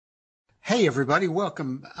Hey, everybody,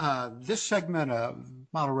 welcome. This segment of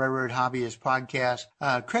Model Railroad Hobbyist podcast,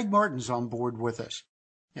 Craig Martin's on board with us.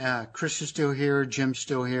 Chris is still here, Jim's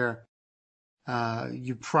still here.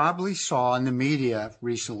 You probably saw in the media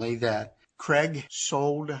recently that Craig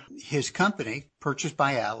sold his company, purchased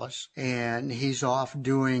by Atlas, and he's off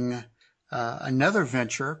doing another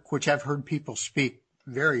venture, which I've heard people speak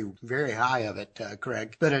very, very high of it,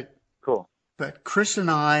 Craig. Cool. But Chris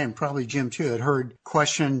and I, and probably Jim too, had heard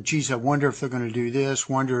question, geez, I wonder if they're going to do this,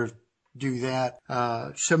 wonder if do that.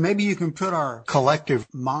 So maybe you can put our collective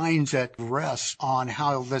minds at rest on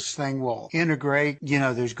how this thing will integrate. You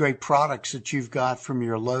know, there's great products that you've got from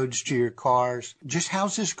your loads to your cars. Just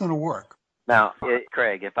how's this going to work? Now,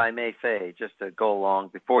 Craig, if I may say, just to go along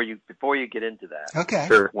before you get into that. Okay.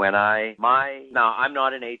 Sure. Now I'm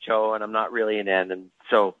not an HO and I'm not really an N, and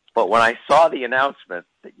so, but when I saw the announcement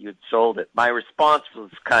that you'd sold it, my response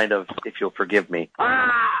was kind of, if you'll forgive me,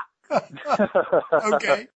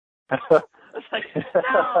 Okay. It's like,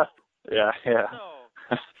 no. Yeah.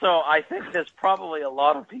 No. So I think there's probably a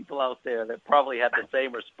lot of people out there that probably had the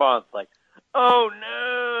same response, like, oh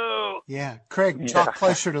no. Yeah. Craig, talk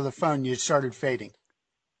closer to the phone. You started fading.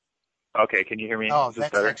 Okay, can you hear me? Oh,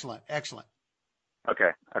 that's better? Excellent.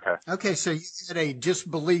 Okay. So you had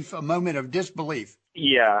a moment of disbelief.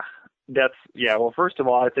 Well, first of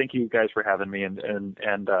all, I thank you guys for having me and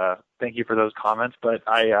thank you for those comments, but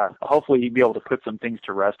I hopefully be able to put some things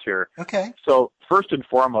to rest here. Okay. So first and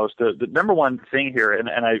foremost, the number one thing here, and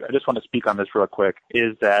I just want to speak on this real quick,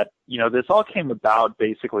 is that, this all came about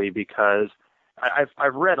basically because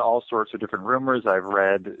I've read all sorts of different rumors. I've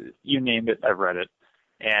read, you name it, I've read it.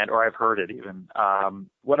 Or I've heard it even.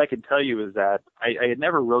 What I can tell you is that I had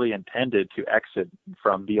never really intended to exit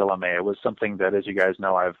from BLMA. It was something that, as you guys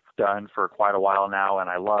know, I've done for quite a while now, and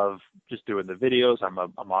I love just doing the videos. I'm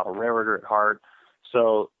a model railroader at heart.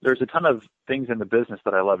 So there's a ton of things in the business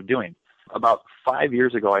that I love doing. About 5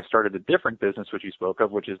 years ago, I started a different business, which you spoke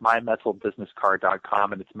of, which is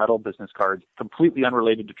mymetalbusinesscard.com, and it's metal business cards, completely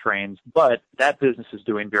unrelated to trains, but that business is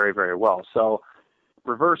doing very, very well. So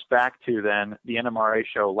reverse back to then the NMRA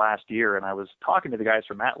show last year, and I was talking to the guys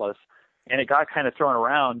from Atlas, and it got kind of thrown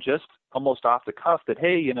around just almost off the cuff that,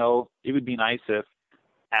 hey, it would be nice if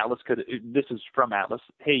Atlas could, this is from Atlas,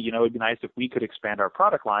 hey, it would be nice if we could expand our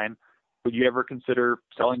product line. Would you ever consider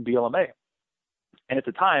selling BLMA? And at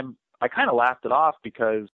the time, I kind of laughed it off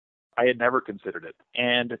because I had never considered it.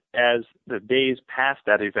 And as the days passed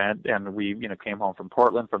that event and we, came home from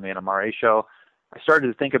Portland from the NMRA show, I started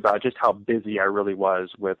to think about just how busy I really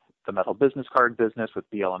was with the metal business card business, with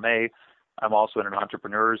BLMA. I'm also in an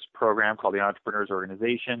entrepreneurs program called the Entrepreneurs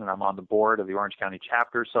Organization, and I'm on the board of the Orange County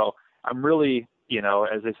chapter. So I'm really,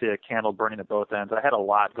 as they say, a candle burning at both ends. I had a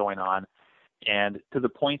lot going on. And to the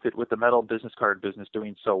point that with the metal business card business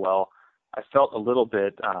doing so well, I felt a little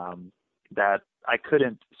bit that I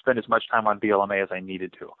couldn't spend as much time on BLMA as I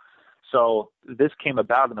needed to. So this came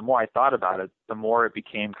about, and the more I thought about it, the more it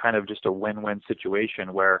became kind of just a win-win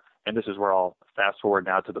situation where, and this is where I'll fast forward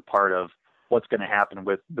now to the part of what's going to happen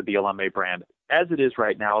with the BLMA brand. As it is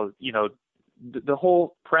right now, the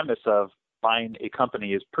whole premise of buying a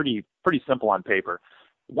company is pretty simple on paper.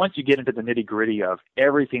 Once you get into the nitty-gritty of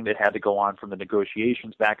everything that had to go on from the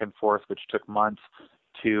negotiations back and forth, which took months,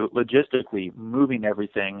 to logistically moving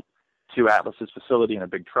everything to Atlas's facility in a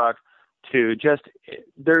big truck, to just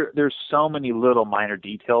there's so many little minor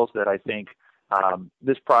details that I think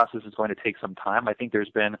this process is going to take some time. I think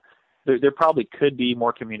there probably could be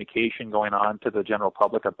more communication going on to the general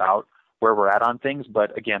public about where we're at on things,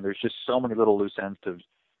 but again, there's just so many little loose ends to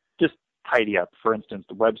just tidy up. For instance,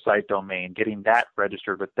 the website domain, getting that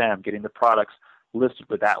registered with them, getting the products listed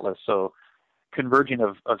with Atlas. So converging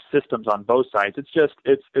of systems on both sides,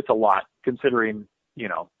 it's a lot considering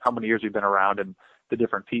how many years we've been around and the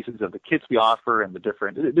different pieces of the kits we offer and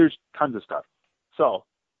there's tons of stuff. So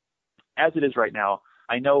as it is right now,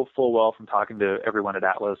 I know full well from talking to everyone at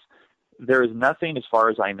Atlas, there is nothing as far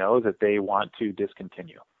as I know that they want to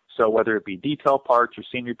discontinue. So whether it be detail parts or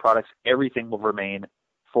scenery products, everything will remain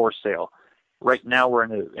for sale. Right now we're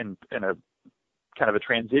in a kind of a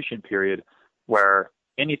transition period where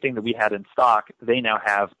anything that we had in stock, they now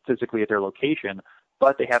have physically at their location,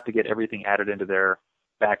 but they have to get everything added into their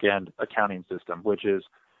back-end accounting system, which is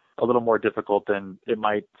a little more difficult than it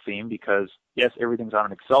might seem because, yes, everything's on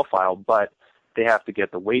an Excel file, but they have to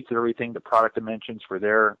get the weights of everything, the product dimensions for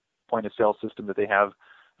their point-of-sale system that they have.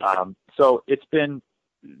 So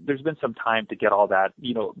there's been some time to get all that,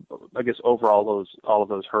 I guess over all of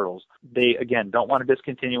those hurdles. They, again, don't want to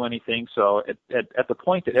discontinue anything. So at the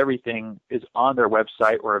point that everything is on their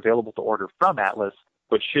website or available to order from Atlas,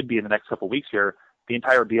 which should be in the next couple of weeks here, the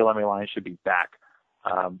entire BLMA line should be back.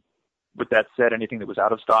 With that said, anything that was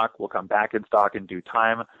out of stock will come back in stock in due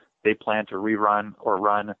time. They plan to rerun or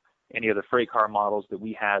run any of the freight car models that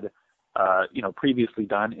we had, previously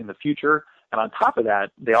done in the future. And on top of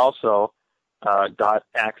that, they also got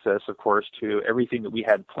access, of course, to everything that we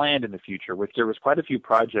had planned in the future, which there was quite a few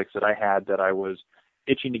projects that I had that I was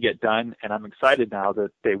itching to get done, and I'm excited now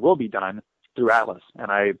that they will be done through Atlas.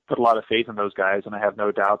 And I put a lot of faith in those guys, and I have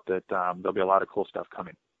no doubt that there'll be a lot of cool stuff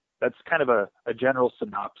coming. That's kind of a general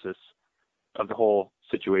synopsis of the whole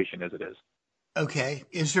situation as it is. Okay.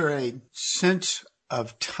 Is there a sense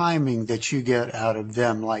of timing that you get out of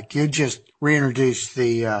them? Like you just reintroduced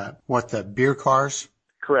the beer cars?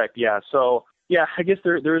 Correct. Yeah. So, yeah, I guess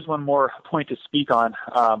there is one more point to speak on.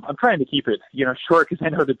 I'm trying to keep it, short because I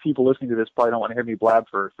know that people listening to this probably don't want to hear me blab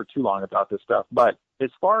for too long about this stuff. But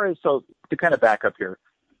as far as, so to kind of back up here,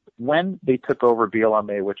 when they took over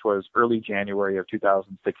BLMA, which was early January of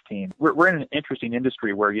 2016, we're in an interesting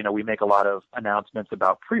industry where, we make a lot of announcements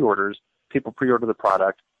about pre-orders. People pre-order the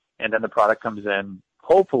product, and then the product comes in,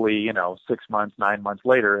 hopefully, 6 months, 9 months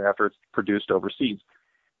later after it's produced overseas.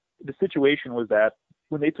 The situation was that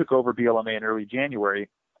when they took over BLMA in early January,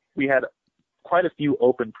 we had quite a few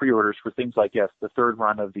open pre-orders for things like, yes, the third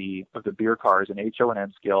run of the beer cars in HO and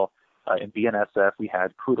N scale. In BNSF, we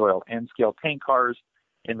had crude oil N scale tank cars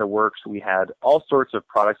in the works. We had all sorts of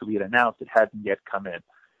products that we had announced that hadn't yet come in.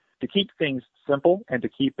 To keep things simple and to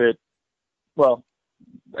keep it, well,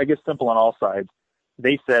 I guess simple on all sides,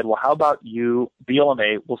 they said, well, how about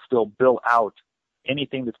BLMA will still bill out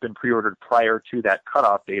anything that's been pre-ordered prior to that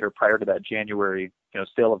cutoff date or prior to that January,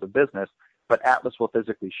 sale of the business, but Atlas will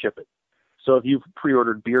physically ship it. So if you've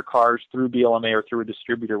pre-ordered beer cars through BLMA or through a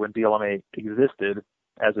distributor when BLMA existed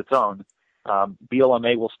as its own,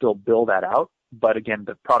 BLMA will still bill that out. But again,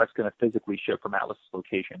 the product's going to physically ship from Atlas's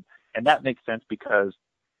location. And that makes sense because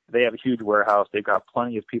they have a huge warehouse. They've got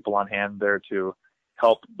plenty of people on hand there to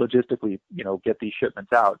help logistically, get these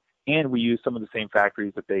shipments out. And we use some of the same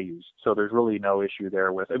factories that they use. So there's really no issue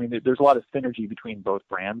there there's a lot of synergy between both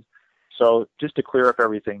brands. So just to clear up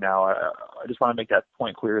everything now, I just want to make that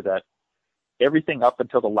point clear that everything up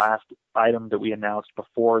until the last item that we announced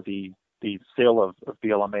before the sale of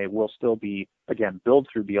BLMA will still be, again, billed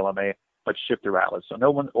through BLMA, but shipped through Atlas. So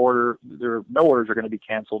no orders are going to be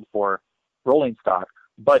canceled for rolling stock.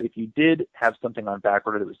 But if you did have something on back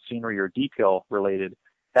order that was scenery or detail related,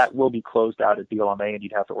 that will be closed out at BLMA, and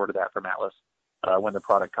you'd have to order that from Atlas when the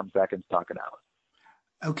product comes back in stock at Atlas.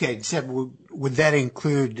 Okay, Zeb, would that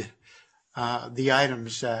include the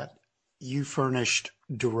items that you furnished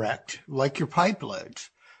direct, like your pipe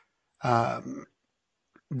loads?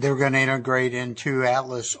 They're going to integrate into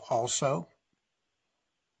Atlas also?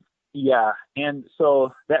 Yeah, and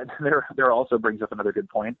so that there also brings up another good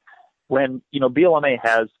point. When, BLMA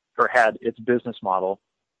had its business model,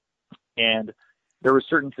 and there were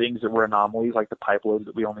certain things that were anomalies, like the pipe loads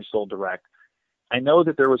that we only sold direct. I know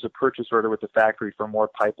that there was a purchase order with the factory for more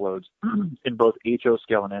pipe loads in both HO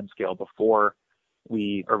scale and N scale before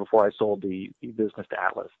I sold the business to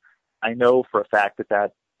Atlas. I know for a fact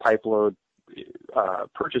that pipe load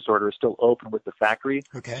purchase order is still open with the factory.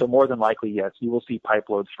 Okay. So more than likely, yes, you will see pipe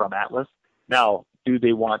loads from Atlas. Now, do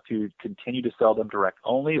they want to continue to sell them direct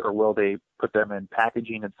only, or will they put them in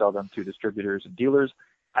packaging and sell them to distributors and dealers?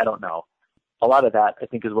 I don't know. A lot of that, I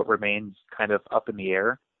think, is what remains kind of up in the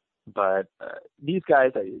air. But these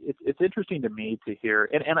guys, it's interesting to me to hear,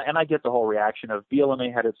 and I get the whole reaction of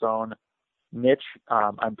BLMA had its own niche.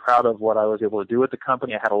 I'm proud of what I was able to do with the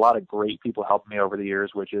company. I had a lot of great people help me over the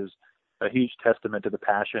years, which is a huge testament to the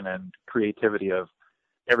passion and creativity of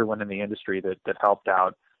everyone in the industry that helped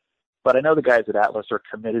out. But I know the guys at Atlas are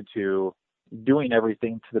committed to doing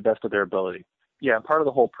everything to the best of their ability. Yeah, and part of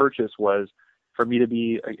the whole purchase was for me to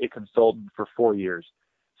be a consultant for 4 years.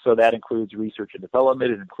 So that includes research and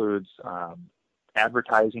development. It includes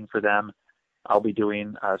advertising for them. I'll be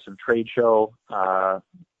doing some trade show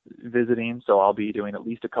visiting. So I'll be doing at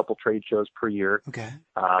least a couple trade shows per year. Okay.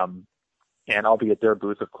 And I'll be at their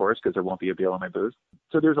booth, of course, because there won't be a BLMA booth.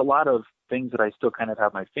 So there's a lot of things that I still kind of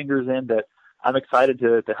have my fingers in that I'm excited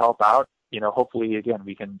to help out. Hopefully, again,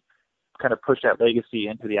 we can kind of push that legacy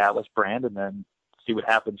into the Atlas brand and then see what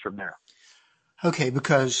happens from there. Okay,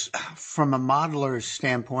 because from a modeler's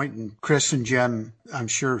standpoint, and Chris and Jim, I'm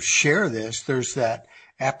sure, share this, there's that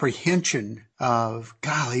apprehension of,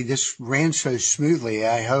 golly, this ran so smoothly.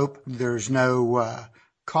 I hope there's no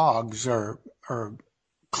cogs or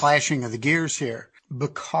clashing of the gears here.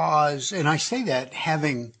 Because, and I say that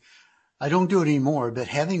having I don't do it anymore, but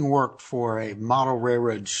having worked for a model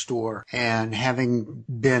railroad store and having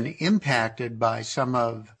been impacted by some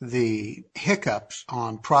of the hiccups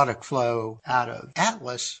on product flow out of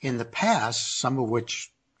Atlas in the past, some of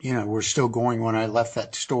which, were still going when I left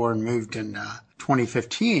that store and moved in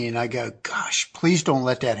 2015, I go, gosh, please don't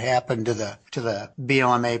let that happen to the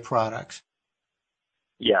BLMA products.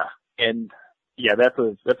 Yeah. And yeah, that's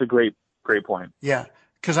a great point. Yeah.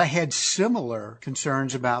 Because I had similar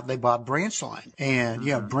concerns about they bought Branch Line.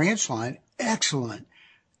 And, Branch Line, excellent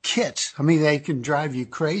kits. I mean, they can drive you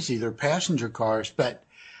crazy. They're passenger cars, but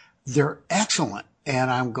they're excellent.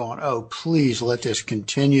 And I'm going, oh, please let this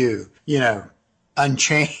continue,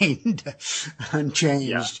 unchanged.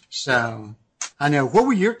 Yeah. So I know. What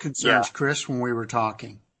were your concerns, Chris, when we were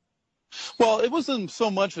talking? Well, it wasn't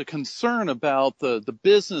so much a concern about the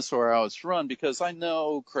business or how it's run, because I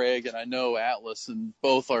know Craig and I know Atlas, and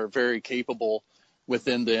both are very capable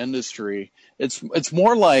within the industry. It's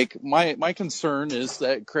more like my concern is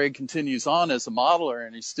that Craig continues on as a modeler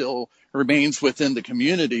and he still remains within the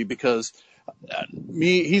community, because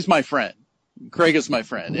he's my friend. Craig is my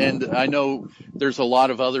friend, and I know there's a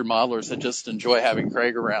lot of other modelers that just enjoy having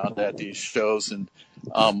Craig around at these shows and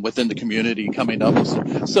within the community coming up.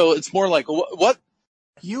 So it's more like, what?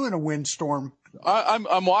 You in a windstorm?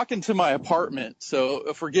 I'm walking to my apartment,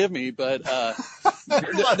 so forgive me, but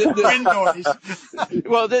wind noise.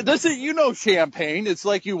 Well, this is Champaign. It's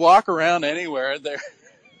like you walk around anywhere there.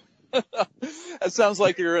 It sounds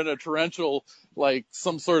like you're in a torrential, like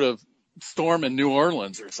some sort of storm in New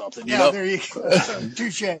Orleans or something. There you go.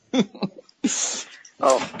 Touche.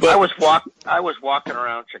 But I was walking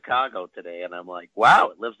around Chicago today, and I'm like, wow,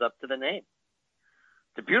 it lives up to the name.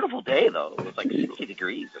 It's a beautiful day, though. It was like 60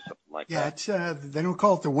 degrees or something like that. Yeah, they don't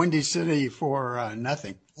call it the Windy City for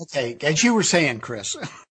nothing. Okay, as you were saying, Chris.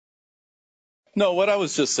 No, what I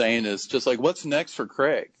was just saying is just like, what's next for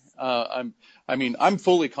Craig? I'm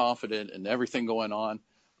fully confident in everything going on.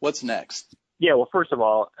 What's next? Yeah, well, first of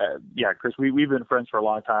all, Chris, we've been friends for a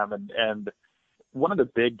long time, and one of the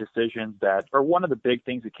big one of the big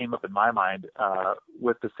things that came up in my mind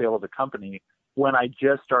with the sale of the company, when I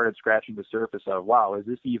just started scratching the surface of, wow, is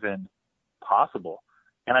this even possible?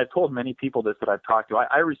 And I've told many people this that I've talked to.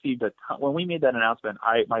 I received when we made that announcement,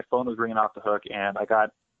 my phone was ringing off the hook, and I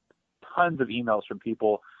got tons of emails from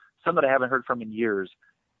people, some that I haven't heard from in years.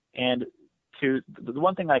 And the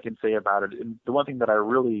one thing I can say about it, and the one thing that I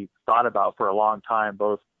really thought about for a long time,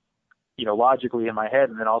 both, logically in my head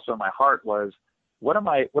and then also in my heart, was what am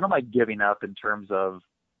I giving up in terms of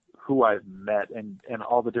who I've met and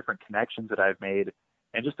all the different connections that I've made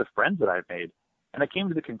and just the friends that I've made. And I came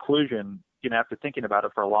to the conclusion, after thinking about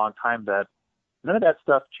it for a long time, that none of that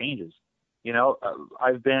stuff changes.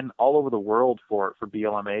 I've been all over the world for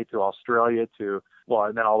BLMA, to Australia, and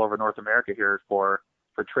then all over North America here for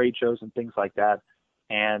trade shows and things like that.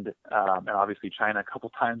 And obviously China a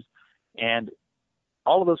couple times. And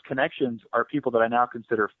all of those connections are people that I now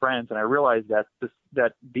consider friends. And I realize that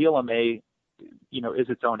that BLMA, is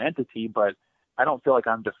its own entity, but I don't feel like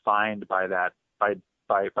I'm defined by that, by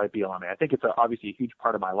BLMA. I think it's obviously a huge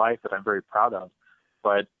part of my life that I'm very proud of.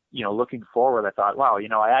 But, looking forward, I thought, wow,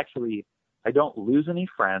 I don't lose any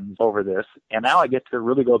friends over this. And now I get to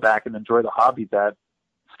really go back and enjoy the hobby that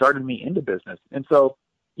started me into business. And so,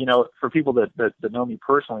 for people that know me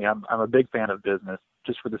personally, I'm a big fan of business,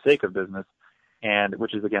 just for the sake of business, and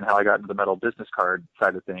which is, again, how I got into the metal business card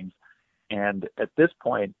side of things. And at this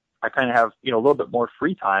point, I kind of have, a little bit more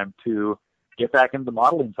free time to get back into the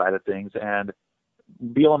modeling side of things. And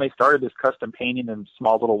BLMA started this custom painting and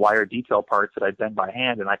small little wire detail parts that I'd done by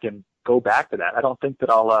hand, and I can go back to that. I don't think that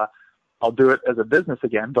I'll do it as a business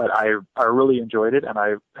again, but I really enjoyed it, and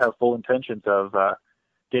I have full intentions of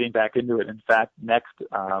getting back into it. In fact,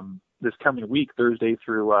 this coming week, Thursday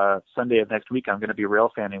through Sunday of next week, I'm going to be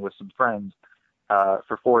rail fanning with some friends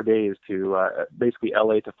for 4 days to basically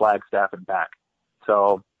LA to Flagstaff and back.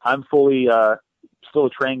 So I'm fully still a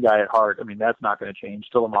train guy at heart. I mean, that's not going to change.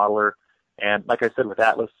 Still a modeler. And like I said, with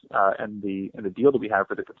Atlas and the deal that we have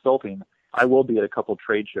for the consulting, I will be at a couple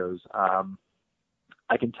trade shows.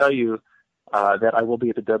 I can tell you that I will be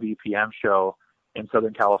at the WPM show in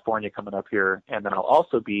Southern California coming up here. And then I'll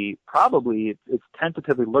also be it's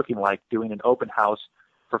tentatively looking like doing an open house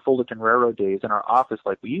for Fullerton Railroad Days in our office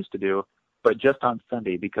like we used to do, but just on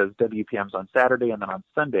Sunday, because WPM's on Saturday, and then on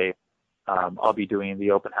Sunday, I'll be doing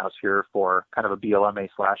the open house here for kind of a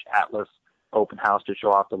BLMA/Atlas open house to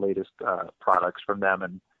show off the latest products from them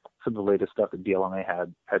and some of the latest stuff that BLMA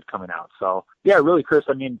had coming out. So yeah, really, Chris,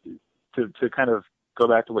 I mean, to kind of go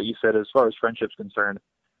back to what you said as far as friendship's concerned,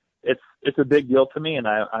 it's a big deal to me, and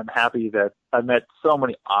I'm happy that I've met so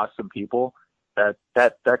many awesome people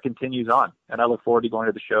that continues on. And I look forward to going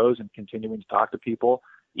to the shows and continuing to talk to people,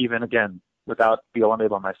 even again, without BLMA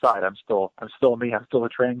by my side. I'm still me. I'm still a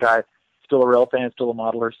train guy, still a rail fan, still a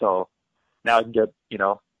modeler. So now I can get,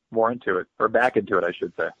 more into it, or back into it, I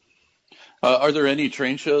should say. Are there any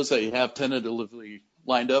train shows that you have tentatively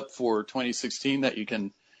lined up for 2016 that you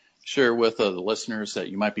can share with the listeners that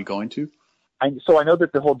you might be going to? So I know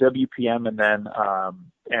that the whole WPM and then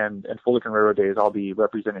and Fullerton Railroad Days, I'll be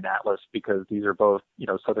representing Atlas because these are both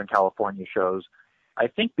Southern California shows. I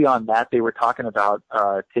think beyond that they were talking about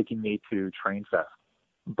taking me to Train Fest,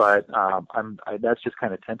 but that's just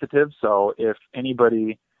kind of tentative. So if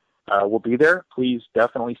anybody will be there, please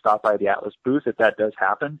definitely stop by the Atlas booth if that does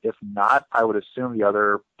happen. If not, I would assume the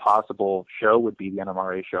other possible show would be the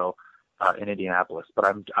NMRA show in Indianapolis, but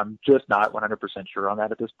I'm just not 100% sure on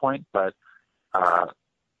that at this point. But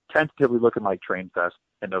tentatively looking like Train Fest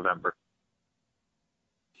in November.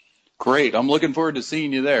 Great. I'm looking forward to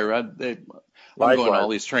seeing you there. I'm going to all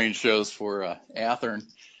these train shows for Athearn.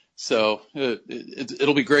 So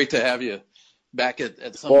it'll be great to have you back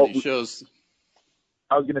at some of these shows.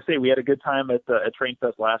 I was going to say we had a good time at Train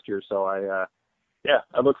Fest last year. So I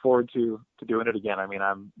look forward to doing it again. I mean,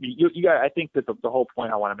 you guys, I think that the whole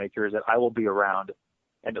point I want to make here is that I will be around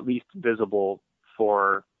and at least visible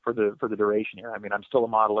for the duration here. I mean, I'm still a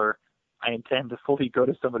modeler. I intend to fully go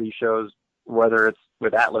to some of these shows, whether it's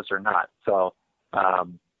with Atlas or not. So,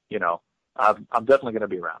 I'm definitely going to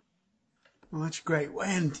be around. Well, that's great.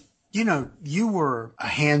 And, you were a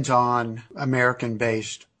hands-on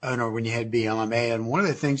American-based owner when you had BLMA. And one of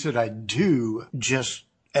the things that I do just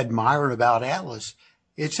admire about Atlas,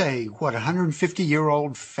 it's a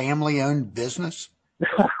 150-year-old family-owned business?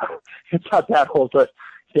 It's not that old, but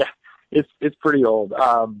yeah. It's pretty old.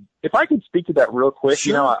 If I could speak to that real quick,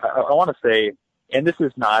 sure. I want to say, and this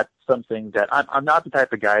is not something that I'm not the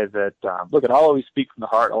type of guy that, look, I'll always speak from the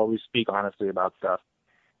heart. I'll always speak honestly about stuff.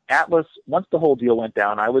 Atlas, once the whole deal went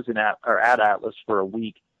down, I was at Atlas for a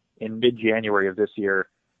week in mid-January of this year.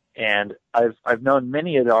 And I've known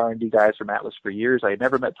many of the R&D guys from Atlas for years. I had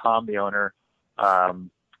never met Tom, the owner,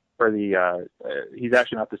 he's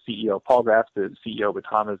actually not the CEO. Paul Graff's the CEO, but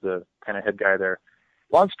Tom is the kind of head guy there.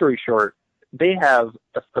 Long story short, they have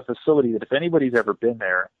a facility that if anybody's ever been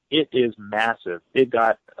there, it is massive. It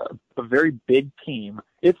got a very big team.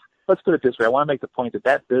 Let's put it this way. I want to make the point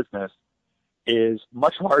that business is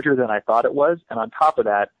much larger than I thought it was. And on top of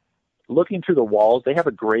that, looking through the walls, they have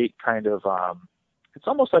a great kind of, it's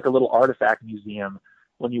almost like a little artifact museum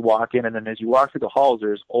when you walk in. And then as you walk through the halls,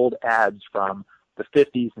 there's old ads from the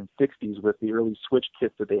 50s and 60s with the early switch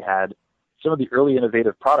kits that they had. Some of the early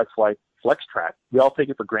innovative products like FlexTrack. We all take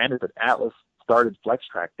it for granted that Atlas started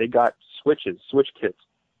FlexTrack. They got switch kits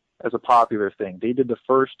as a popular thing. They did the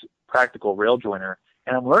first practical rail joiner.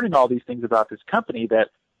 And I'm learning all these things about this company that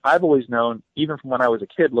I've always known, even from when I was a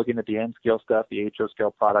kid, looking at the N-scale stuff, the HO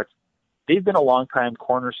scale products. They've been a long time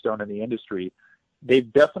cornerstone in the industry.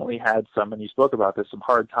 They've definitely had some, and you spoke about this, some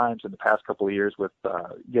hard times in the past couple of years with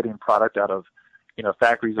getting product out of,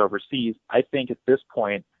 factories overseas. I think at this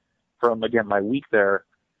point, from, again, my week there,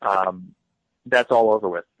 that's all over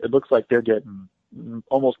with. It looks like they're getting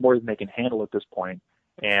almost more than they can handle at this point.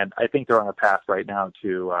 And I think they're on a path right now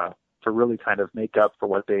to really kind of make up for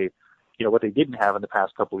what they didn't have in the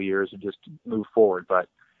past couple of years and just move forward. But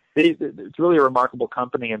it's really a remarkable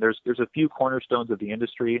company, and there's a few cornerstones of the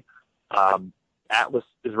industry. Atlas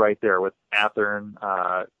is right there with Athearn,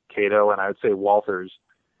 Cato, and I would say Walthers.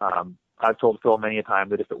 I've told Phil many a time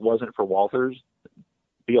that if it wasn't for Walthers,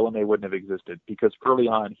 BLMA wouldn't have existed, because early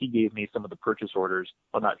on he gave me some of the purchase orders,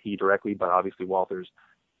 well, not he directly, but obviously Walthers,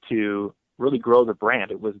 to really grow the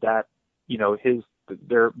brand. It was that,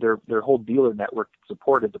 their whole dealer network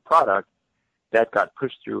supported the product that got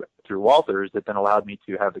pushed through Walthers that then allowed me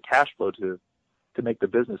to have the cash flow to make the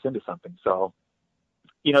business into something. So,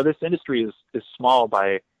 this industry is small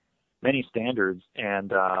by many standards,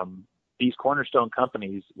 and these cornerstone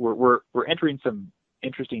companies, we're entering some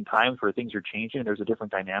interesting times where things are changing. There's a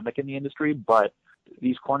different dynamic in the industry, but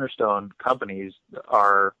these cornerstone companies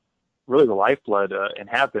are really the lifeblood and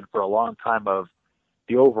have been for a long time of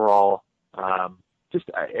the overall just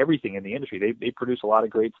everything in the industry. They produce a lot of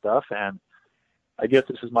great stuff, and I guess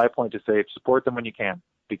this is my point to say support them when you can,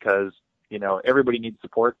 because everybody needs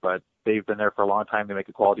support, but they've been there for a long time to make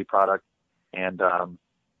a quality product, and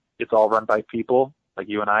it's all run by people like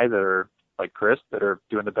you and I that are like Chris that are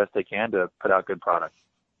doing the best they can to put out good products.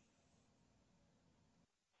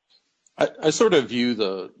 I sort of view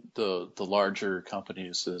the larger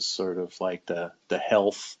companies as sort of like the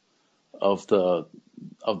health of the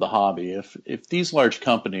hobby. If these large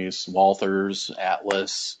companies, Walthers,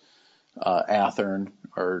 Atlas, Athearn,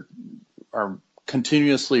 are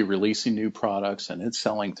continuously releasing new products and it's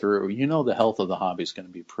selling through, the health of the hobby is going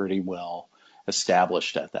to be pretty well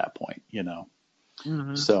established at that point.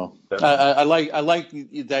 Mm-hmm. So I like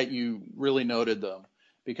that you really noted them,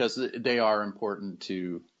 because they are important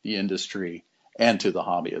to the industry and to the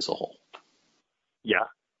hobby as a whole. Yeah.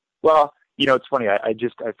 Well, it's funny. I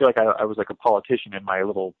feel like I was like a politician in my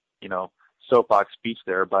little, soapbox speech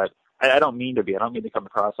there, but I don't mean to be. I don't mean to come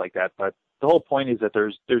across like that. But the whole point is that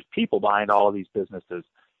there's people behind all of these businesses.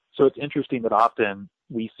 So it's interesting that often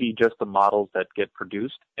we see just the models that get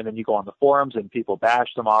produced, and then you go on the forums and people bash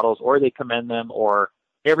the models, or they commend them, or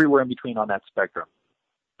everywhere in between on that spectrum.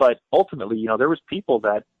 But ultimately, there was people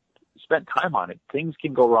that spent time on it. Things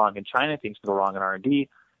can go wrong in China, things can go wrong in R&D,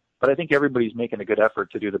 but I think everybody's making a good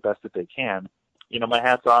effort to do the best that they can. My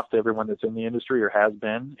hat's off to everyone that's in the industry or has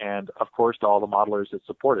been, and of course to all the modelers that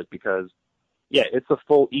support it, because yeah, it's a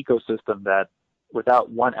full ecosystem that without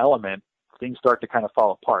one element, things start to kind of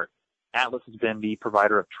fall apart. Atlas has been the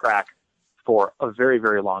provider of track for a very,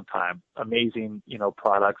 very long time. Amazing,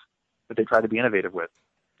 products that they try to be innovative with.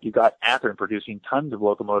 You've got Athearn producing tons of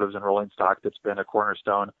locomotives and rolling stock that's been a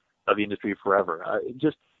cornerstone of the industry forever.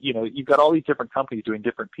 You've got all these different companies doing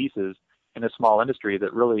different pieces in a small industry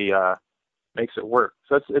that really makes it work.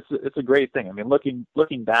 So it's a great thing. I mean,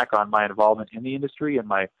 looking back on my involvement in the industry and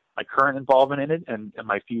my current involvement in it and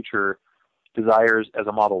my future desires as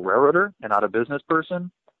a model railroader and not a business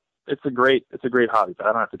person, it's a great hobby, but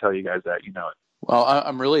I don't have to tell you guys that, it. Well,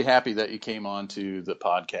 I'm really happy that you came on to the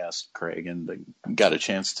podcast, Craig, and got a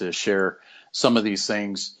chance to share some of these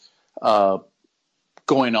things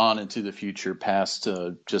going on into the future past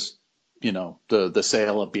just, the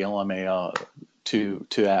sale of BLMA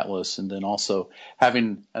to Atlas, and then also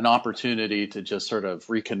having an opportunity to just sort of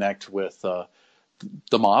reconnect with the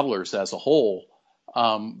modelers as a whole.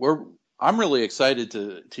 I'm really excited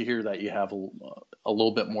to hear that you have a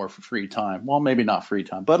little bit more free time. Well, maybe not free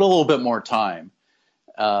time, but a little bit more time.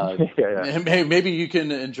 Yeah. Maybe you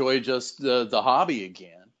can enjoy just the hobby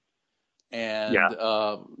again, and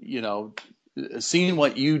seeing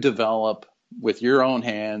what you develop with your own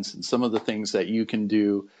hands and some of the things that you can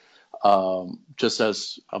do just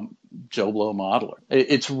as a Joe Blow modeler.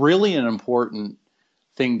 It's really an important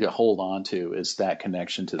thing to hold on to, is that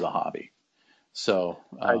connection to the hobby. So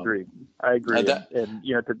I agree.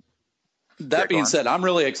 That being said, I'm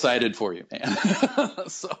really excited for you, man.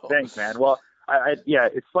 So thanks, man. Well,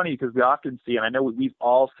 it's funny because we often see, and I know we've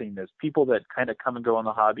all seen this, people that kind of come and go in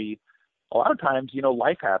the hobby. A lot of times,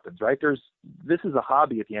 life happens, right? This is a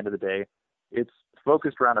hobby at the end of the day. It's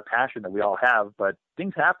focused around a passion that we all have, but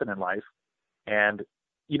things happen in life. And,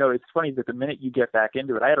 it's funny that the minute you get back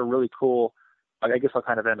into it, I had a really cool, I guess I'll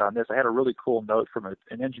kind of end on this. I had a really cool note from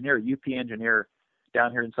an engineer, UP engineer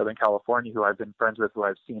down here in Southern California, who I've been friends with, who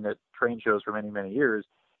I've seen at train shows for many, many years.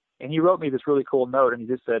 And he wrote me this really cool note, and he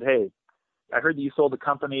just said, "Hey, I heard that you sold the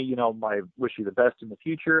company, I wish you the best in the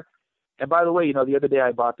future. And by the way, the other day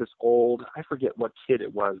I bought this old, I forget what kit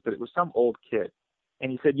it was, but it was some old kit.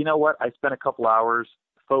 And he said, you know what? I spent a couple hours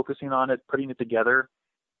focusing on it, putting it together.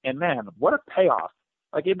 And man, what a payoff.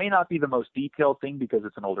 Like, it may not be the most detailed thing because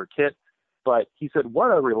it's an older kit, but he said, what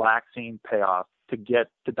a relaxing payoff to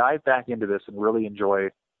dive back into this and really enjoy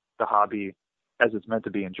the hobby as it's meant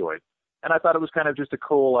to be enjoyed. And I thought it was kind of just a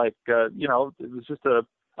cool, it was just a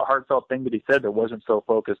heartfelt thing that he said that wasn't so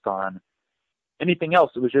focused on anything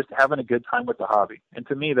else. It was just having a good time with the hobby. And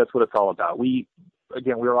to me, that's what it's all about. We're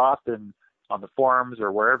often on the forums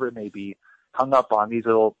or wherever it may be, hung up on these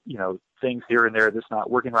little, things here and there, this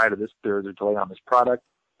not working right, or there's a delay on this product.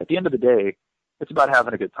 At the end of the day, it's about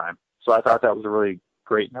having a good time. So I thought that was a really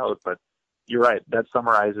great note, but you're right. That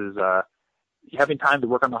summarizes, having time to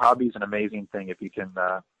work on the hobby is an amazing thing if you can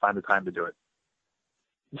find the time to do it.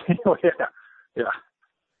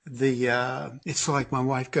 Yeah. It's like my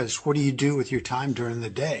wife goes, what do you do with your time during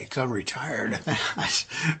the day? Because I'm retired.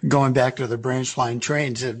 Going back to the branch line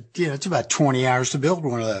trains, it's about 20 hours to build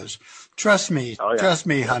one of those. Trust me,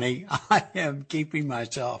 honey, I am keeping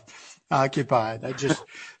myself occupied. I just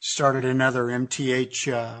started another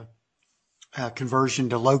MTH conversion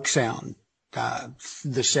to Loke Sound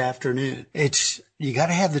this afternoon. You got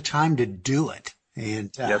to have the time to do it.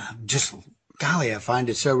 And just, golly, I find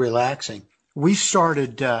it so relaxing. We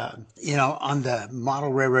started, on the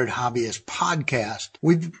Model Railroad Hobbyist podcast,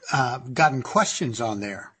 we've gotten questions on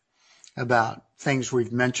there about things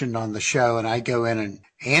we've mentioned on the show, and I go in and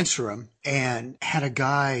answer them, and had a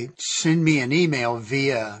guy send me an email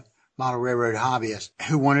via Model Railroad Hobbyist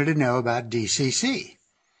who wanted to know about DCC.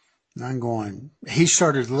 I'm going, he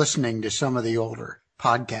started listening to some of the older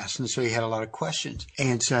podcasts, and so he had a lot of questions.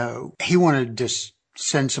 And so he wanted to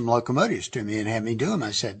send some locomotives to me and have me do them.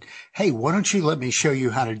 I said, hey, why don't you let me show you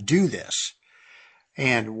how to do this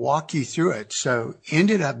and walk you through it? So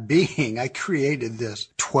ended up being, I created this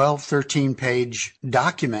 12, 13 page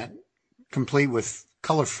document complete with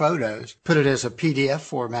color photos, put it as a PDF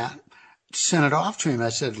format, sent it off to him. I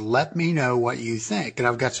said, let me know what you think. And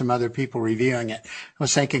I've got some other people reviewing it. I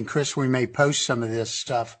was thinking, Chris, we may post some of this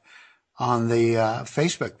stuff on the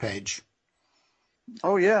Facebook page.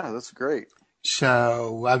 Oh, yeah, that's great.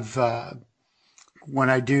 So I've, when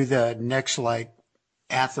I do the next, like,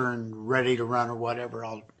 Athearn Ready to Run or whatever,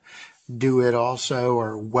 I'll do it also,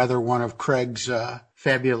 or weather one of Craig's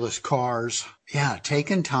fabulous cars. Yeah,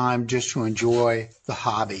 taking time just to enjoy the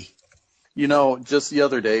hobby. You know, just the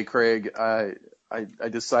other day, Craig, I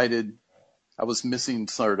decided I was missing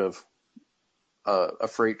sort of a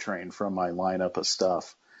freight train from my lineup of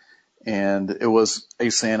stuff. And it was a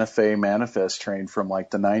Santa Fe Manifest train from like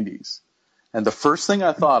the 90s. And the first thing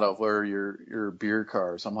I thought of were your beer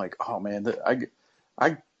cars. I'm like, oh man,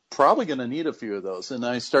 I'm probably going to need a few of those. And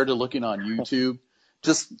I started looking on YouTube,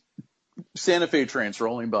 just Santa Fe trains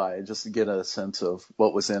rolling by, just to get a sense of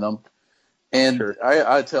what was in them. And sure.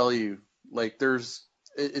 I tell you, like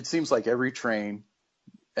it seems like every train,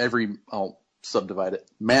 I'll subdivide it,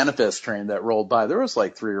 Manifest train that rolled by, there was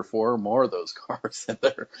like 3 or 4 more of those cars in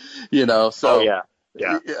there, you know? So oh, yeah.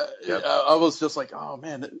 Yep. I was just like, oh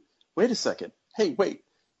man, wait a second. Hey, wait,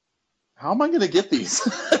 how am I going to get these?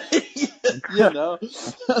 You know?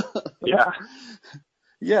 Yeah.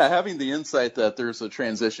 Yeah, having the insight that there's a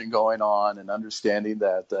transition going on and understanding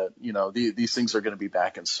that you know, these things are going to be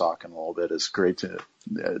back in stock in a little bit is great to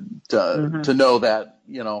know that,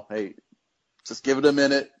 you know, hey, just give it a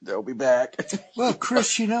minute, they'll be back. Well,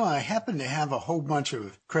 Chris, you know, I happen to have a whole bunch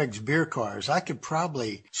of Craig's beer cars. I could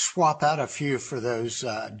probably swap out a few for those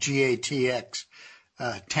GATX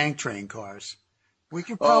tank train cars. We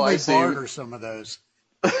could probably barter some of those.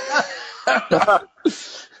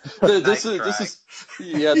 This is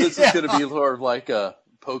going to be sort of like a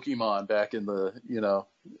Pokemon back in the, you know,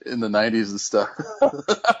 in the 90s and stuff.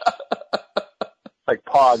 Like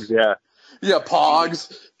Pogs, yeah. Yeah,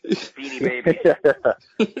 Pogs. Beanie Baby.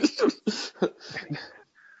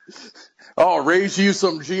 I'll raise you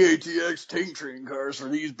some GATX tank train cars for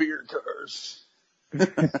these beer cars.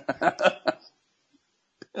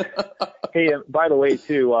 Hey, by the way,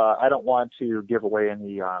 too, I don't want to give away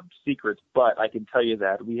any secrets, but I can tell you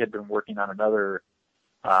that we had been working on another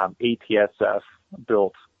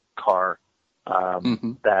ATSF-built car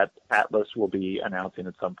that Atlas will be announcing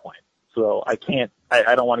at some point. So I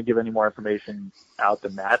don't want to give any more information out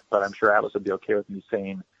than that, but I'm sure Atlas would be okay with me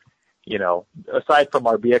saying, you know, aside from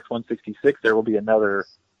our BX166, there will be another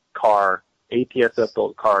car,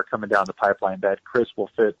 ATSF-built car coming down the pipeline that Chris will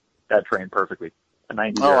fit that train perfectly.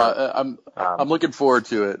 I'm looking forward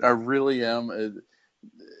to it. I really am.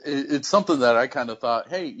 It's something that I kind of thought,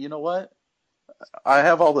 hey, you know what? I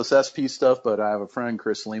have all this SP stuff, but I have a friend,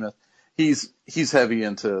 Chris Lemuth. He's heavy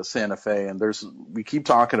into Santa Fe, and we keep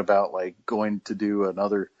talking about like going to do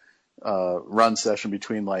another run session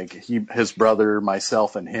between like his brother,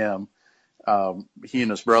 myself, and him. He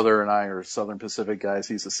and his brother and I are Southern Pacific guys.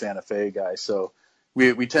 He's a Santa Fe guy, so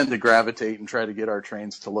we tend to gravitate and try to get our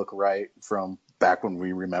trains to look right from back when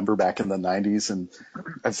we remember back in the 90s. And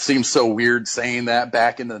it seems so weird saying that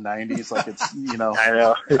back in the 90s, like it's, you know, I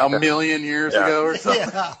know. a million years ago or something.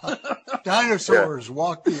 Yeah. Dinosaurs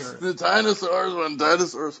walked the earth. The dinosaurs, when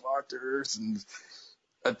dinosaurs walked the earth, and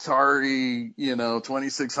Atari, you know,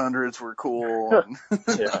 2600s were cool.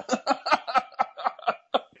 Yeah.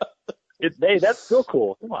 Hey, that's still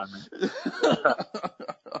cool. Come on, man.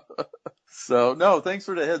 So, no, thanks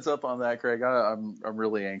for the heads up on that, Craig. I'm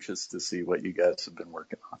really anxious to see what you guys have been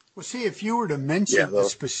working on. Well, see, if you were to mention the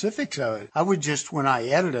specifics of it, I would just, when I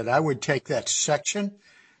edit it, I would take that section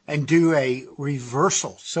and do a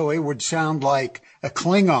reversal. So it would sound like a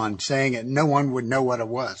Klingon saying it. No one would know what it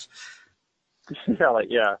was.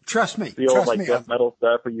 Yeah. Trust me. The old death metal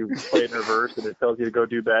stuff where you play in reverse and it tells you to go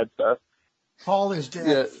do bad stuff. Paul is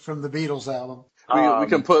Dead from the Beatles album. We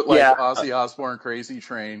can put Ozzy Osbourne Crazy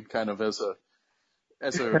Train kind of as a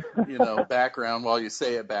you know, background while you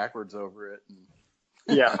say it backwards over it.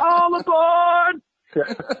 Yeah. All aboard!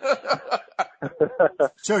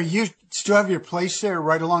 So you still have your place there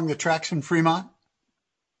right along the tracks in Fremont?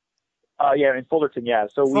 Yeah, in Fullerton, yeah.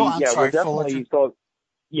 So we're definitely Fullerton.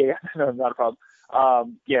 No, not a problem.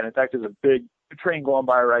 And in fact, there's a big train going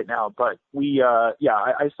by right now, but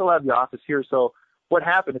I still have the office here. So what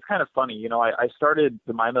happened, it's kind of funny. You know, I started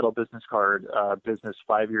the My Metal business card business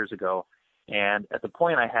 5 years ago. And at the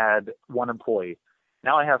point I had one employee.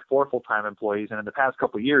 Now I have 4 full-time employees. And in the past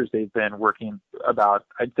couple of years, they've been working about,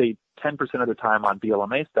 I'd say 10% of the time on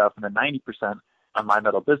BLMA stuff and then 90% on My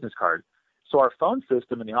Metal business card. So our phone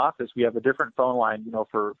system in the office, we have a different phone line, you know,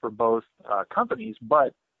 for both companies.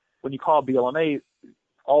 But when you call BLMA,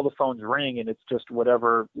 all the phones ring and it's just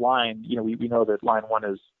whatever line, you know, we know that line 1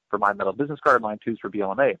 is for My Metal business card, line 2 is for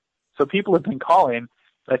BLMA. So people have been calling.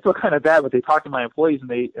 I feel kind of bad, but they talk to my employees,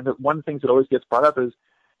 and one of the things that always gets brought up is,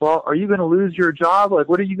 well, are you going to lose your job? Like,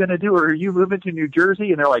 what are you going to do? Or are you moving to New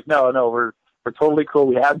Jersey? And they're like, no, we're totally cool.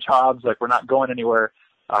 We have jobs. Like, we're not going anywhere.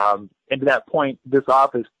 And to that point, this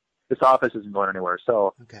office isn't going anywhere.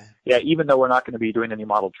 So, okay. Yeah, even though we're not going to be doing any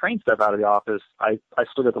model train stuff out of the office, I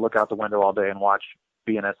still get to look out the window all day and watch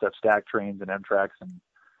BNSF stack trains and Amtrak and,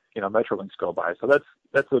 you know, Metrolinx go by. So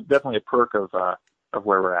that's definitely a perk of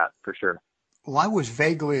where we're at for sure. Well, I was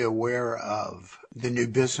vaguely aware of the new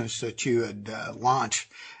business that you had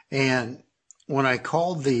launched, and when I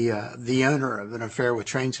called the owner of An Affair with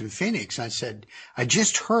Trains in Phoenix, I said, I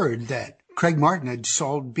just heard that Craig Martin had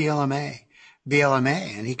sold BLMA,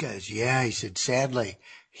 and he goes, yeah, he said, sadly,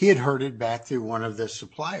 he had heard it back through one of the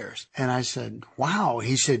suppliers. And I said, wow.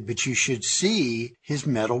 He said, but you should see his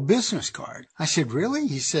metal business card. I said, really?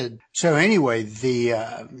 He said, so anyway,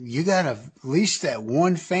 you got at least that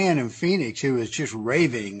one fan in Phoenix who was just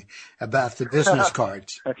raving about the business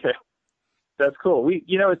cards. Okay. That's cool.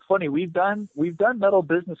 It's funny. We've done metal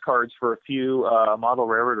business cards for a few model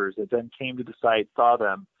railroaders that then came to the site, saw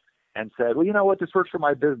them, and said, well, you know what, this works for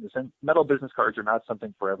my business. And metal business cards are not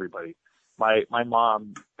something for everybody. My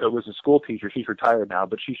mom was a school teacher. She's retired now,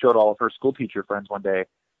 but she showed all of her school teacher friends one day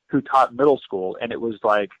who taught middle school, and it was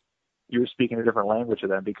like you were speaking a different language to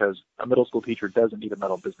them because a middle school teacher doesn't need a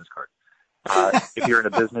metal business card. If you're in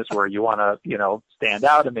a business where you want to, you know, stand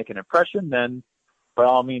out and make an impression, then by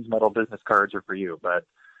all means, metal business cards are for you. But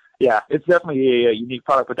yeah, it's definitely a unique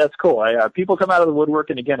product, but that's cool. People come out of the woodwork,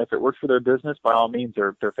 and again, if it works for their business, by all means,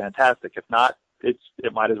 they're fantastic. If not, it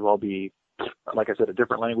might as well be, like I said, a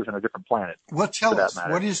different language on a different planet. Well, tell us,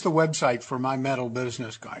 what is the website for My Metal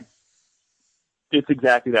business card? It's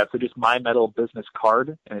exactly that. So just My Metal business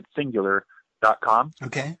card, and it's singular.com.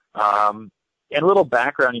 Okay. And a little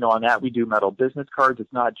background, you know, on that, we do metal business cards.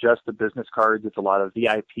 It's not just the business cards. It's a lot of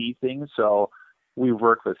VIP things. So we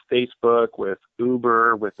work with Facebook, with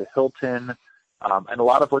Uber, with the Hilton, and a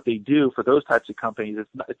lot of what they do for those types of companies,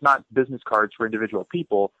 it's not business cards for individual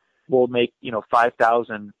people. We'll make,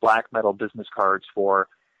 5,000 black metal business cards for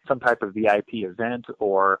some type of VIP event,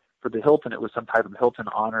 or for the Hilton, it was some type of Hilton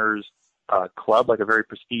Honors club, like a very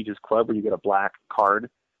prestigious club where you get a black card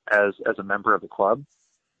as a member of the club.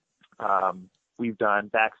 We've done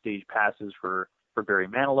backstage passes for Barry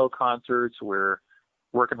Manilow concerts. We're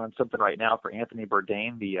working on something right now for Anthony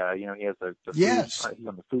Bourdain. He has the yes. Food, he's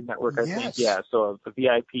on the Food Network, I yes. think. Yeah, so a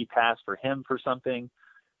VIP pass for him for something.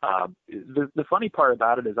 The funny part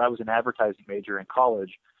about it is I was an advertising major in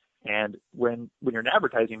college, and when you're an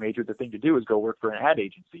advertising major, the thing to do is go work for an ad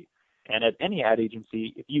agency. And at any ad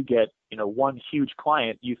agency, if you get, one huge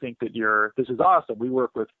client, you think that this is awesome. We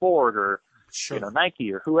work with Ford or, sure.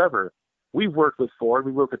 Nike or whoever. We've worked with Ford,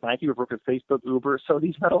 we work with Nike, we've worked with Facebook, Uber. So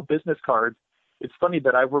these metal business cards, it's funny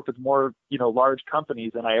that I've worked with more, large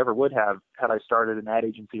companies than I ever would have had I started an ad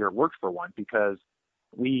agency or worked for one, because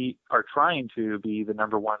we are trying to be the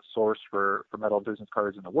number one source for metal business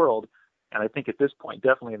cards in the world. And I think at this point,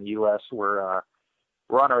 definitely in the U.S., we're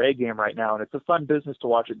on our A game right now, and it's a fun business to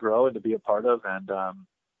watch it grow and to be a part of. And,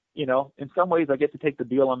 in some ways I get to take the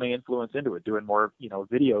BLMA influence into it, doing more,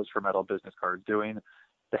 videos for metal business cards, doing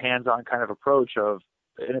the hands-on kind of approach of,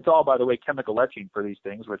 and it's all, by the way, chemical etching for these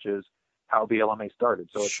things, which is how BLMA started.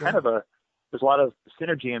 So it's sure. kind of there's a lot of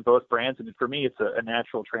synergy in both brands. And for me, it's a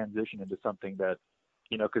natural transition into something that,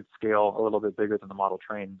 could scale a little bit bigger than the model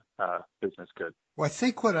train business could. Well, I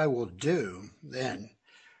think what I will do then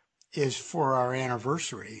is, for our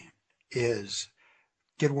anniversary, is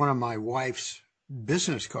get one of my wife's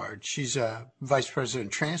business cards. She's a vice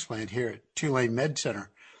president transplant here at Tulane Med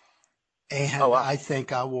Center. And wow. I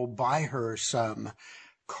think I will buy her some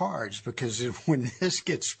cards, because when this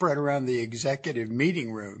gets spread around the executive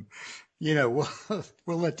meeting room, we'll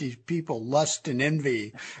let these people lust and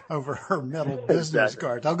envy over her metal business exactly.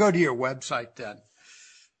 cards. I'll go to your website then.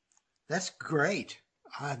 That's great.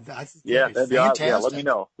 I think that'd be fantastic. awesome.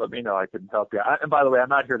 Yeah, let me know. I can help you. And by the way, I'm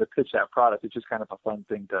not here to pitch that product. It's just kind of a fun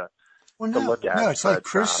thing to look at. No, it's like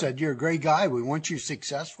Chris said, you're a great guy. We want you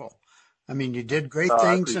successful. I mean, you did great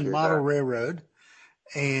things in Model Railroad,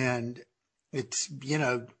 and it's,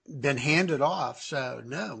 been handed off. So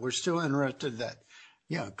no, we're still interested that,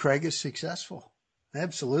 Craig is successful.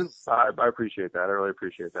 Absolutely. I appreciate that. I really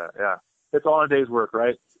appreciate that. Yeah. It's all in a day's work,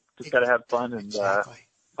 right? Just got to have fun and Exactly.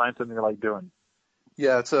 find something you like doing.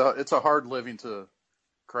 Yeah, it's a hard living to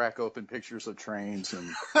crack open pictures of trains and,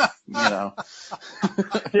 Yeah.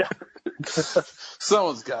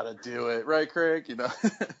 someone's got to do it, right, Craig?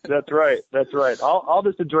 That's right. I'll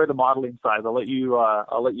just enjoy the modeling side. I'll let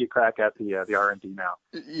you crack at the R&D now.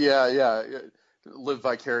 Yeah. Live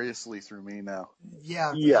vicariously through me now.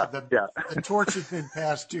 Yeah. The torch has been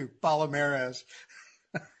passed to Palomares.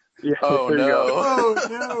 Yeah. Oh, there you no. go.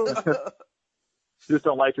 Oh, no. Just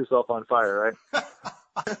don't light yourself on fire, right?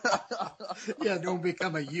 Yeah, don't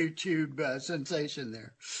become a YouTube sensation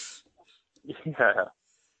there. Yeah.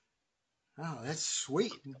 Oh, that's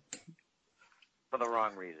sweet. For the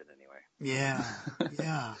wrong reason, anyway. Yeah.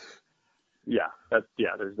 Yeah.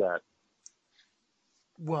 There's that.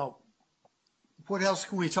 Well, what else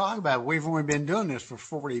can we talk about? We've only been doing this for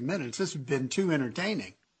 40 minutes. This has been too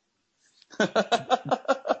entertaining.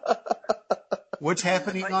 What's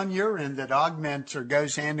happening on your end that augments or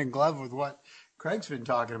goes hand in glove with what Craig's been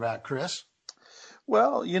talking about, Chris?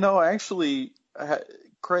 Well, actually,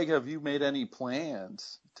 Craig, have you made any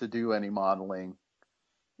plans to do any modeling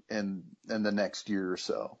in the next year or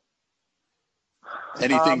so?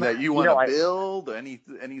 Anything that you want to build,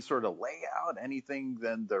 any sort of layout, anything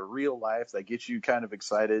than the real life that gets you kind of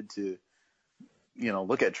excited to,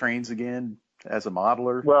 look at trains again as a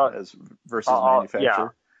modeler versus a manufacturer? Yeah.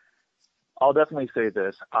 I'll definitely say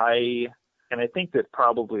this. I think that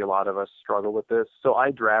probably a lot of us struggle with this. So I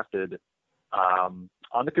drafted on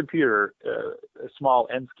the computer a small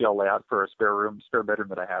N-scale layout for a spare bedroom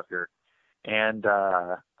that I have here. And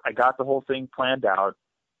I got the whole thing planned out,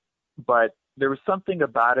 but there was something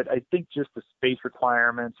about it. I think just the space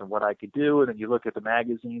requirements and what I could do. And then you look at the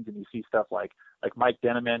magazines and you see stuff like Mike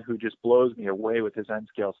Deneman, who just blows me away with his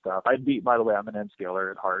N-scale stuff. By the way, I'm an N-scaler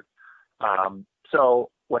at heart. So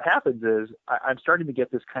what happens is I'm starting to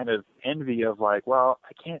get this kind of envy of I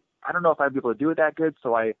don't know if I'd be able to do it that good.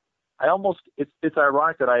 So I almost, it's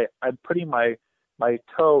ironic that I'm putting my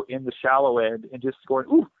toe in the shallow end and just going,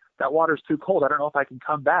 ooh, that water's too cold. I don't know if I can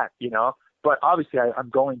come back, but obviously I'm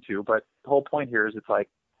going to, but the whole point here is I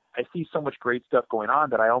see so much great stuff going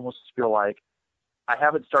on that I almost feel like I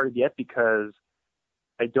haven't started yet because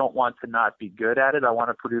I don't want to not be good at it. I want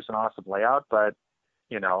to produce an awesome layout, but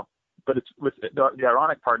it's the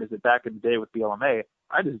ironic part is that back in the day with BLMA,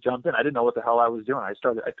 I just jumped in. I didn't know what the hell I was doing. I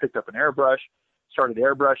picked up an airbrush, started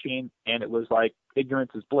airbrushing, and it was like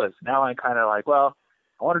ignorance is bliss. Now I'm kind of like, well,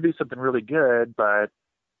 I want to do something really good, but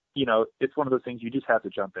it's one of those things you just have to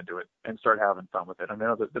jump into it and start having fun with it. I mean,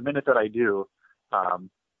 the minute that I do,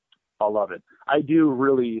 I'll love it. I do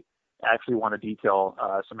really actually want to detail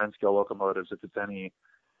some N-scale locomotives if it's any,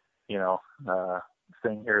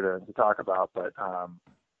 thing here to talk about, but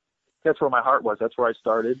that's where my heart was. That's where I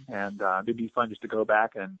started, and it'd be fun just to go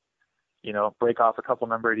back and, break off a couple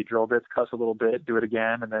number 80 drill bits, cuss a little bit, do it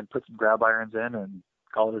again, and then put some grab irons in and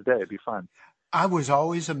call it a day. It'd be fun. I was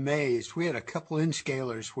always amazed. We had a couple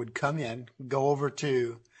N-scalers would come in, go over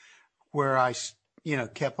to where I,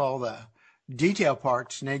 kept all the detail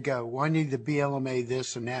parts, and they'd go, well, I need the BLMA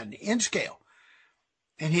this and that, and N-scale.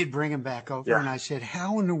 And he'd bring them back over, and I said,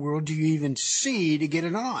 how in the world do you even see to get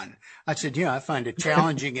it on? I said, I find it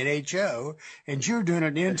challenging at HO, and you're doing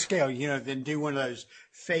it in scale, then do one of those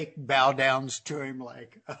fake bow downs to him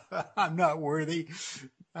like, I'm not worthy.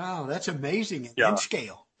 Oh, that's amazing in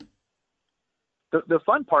scale. The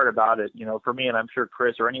fun part about it, for me, and I'm sure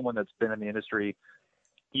Chris or anyone that's been in the industry,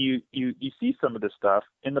 you see some of this stuff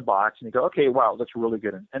in the box, and you go, okay, wow, that's really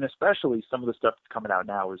good. And especially some of the stuff that's coming out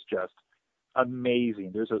now is just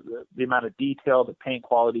amazing. There's the amount of detail, the paint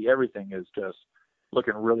quality, everything is just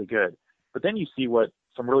looking really good. But then you see what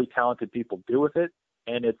some really talented people do with it,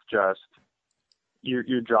 and it's just your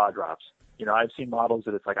jaw drops. I've seen models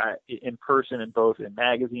that it's like in person and both in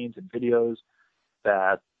magazines and videos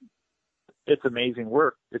that it's amazing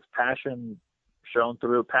work. It's passion shown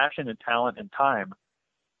through, passion and talent and time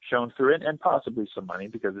shown through it, and possibly some money,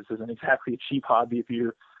 because this isn't exactly a cheap hobby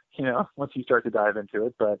if once you start to dive into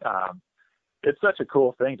it. But it's such a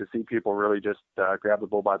cool thing to see people really just grab the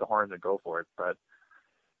bull by the horns and go for it. But,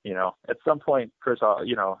 at some point, Chris,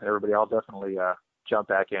 everybody, I'll definitely jump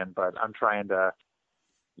back in. But I'm trying to,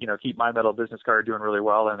 keep my metal business card doing really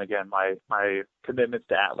well. And again, my commitments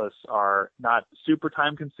to Atlas are not super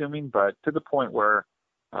time consuming, but to the point where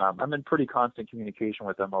I'm in pretty constant communication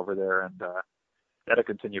with them over there, and that'll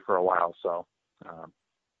continue for a while. So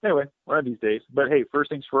anyway, one of these days. But hey,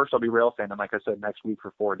 first things first, I'll be rail fanning, like I said, next week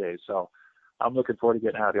for 4 days. So I'm looking forward to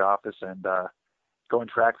getting out of the office and going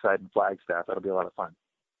trackside in Flagstaff. That'll be a lot of fun.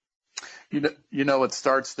 You know, it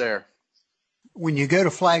starts there. When you go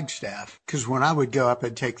to Flagstaff, because when I would go up,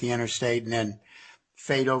 I'd take the interstate and then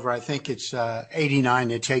fade over. I think it's 89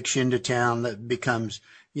 that takes you into town that becomes,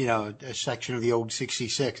 you know, a section of the old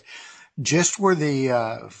 66. Just where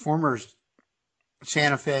the former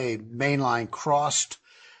Santa Fe main line crossed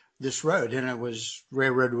this road, and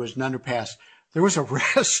railroad was an underpass. There was a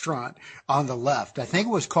restaurant on the left. I think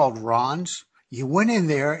it was called Ron's. You went in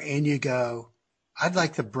there and you go, I'd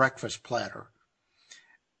like the breakfast platter.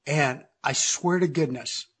 And I swear to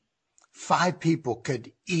goodness, 5 people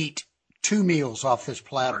could eat 2 meals off this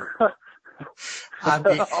platter. I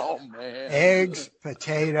mean, Oh man. eggs,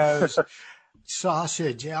 potatoes,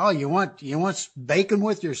 sausage. Oh, you want bacon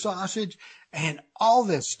with your sausage and all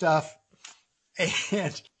this stuff.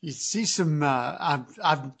 And you see some,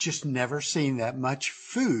 I've just never seen that much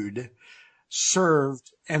food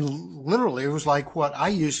served. And literally it was like what I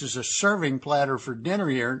use as a serving platter for dinner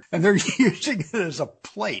here. And they're using it as a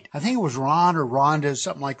plate. I think it was Ron or Rhonda,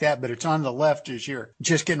 something like that, but it's on the left as you're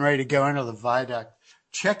just getting ready to go into the viaduct.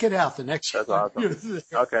 Check it out the next That's time awesome. you're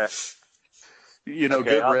there. Okay. You know,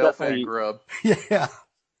 Okay, good I'll rail definitely- fan grub. Yeah.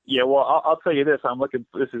 Yeah, well, I'll tell you this.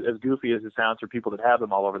 This is as goofy as it sounds for people that have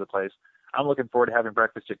them all over the place. I'm looking forward to having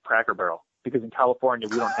breakfast at Cracker Barrel because in California,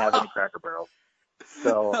 we don't have any Cracker Barrels.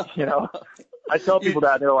 So, you know, I tell people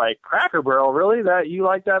that and they're like, Cracker Barrel, really? That you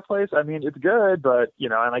like that place? I mean, it's good, but, you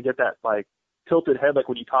know, and I get that, like, tilted head, like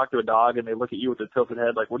when you talk to a dog and they look at you with a tilted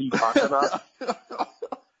head, like, what are you talking about?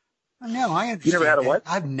 No, I understand. You never had a what?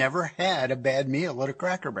 I've never had a bad meal at a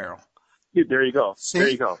Cracker Barrel. There you go. See? There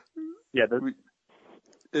you go. Yeah,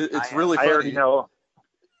 It's really I funny. already know.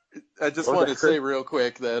 I just What was wanted that, to Chris? say real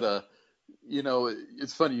quick that, you know,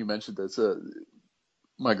 it's funny you mentioned this.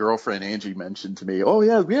 My girlfriend Angie mentioned to me, oh,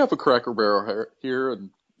 yeah, we have a Cracker Barrel here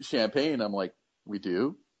in Champaign. I'm like, we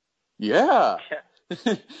do? Yeah.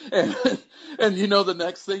 and you know, the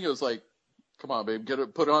next thing it was like, come on, babe,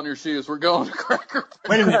 put on your shoes. We're going to Cracker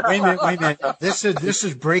Barrel. Wait a minute. This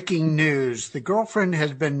is breaking news. The girlfriend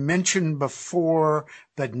has been mentioned before,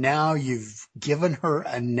 but now you've given her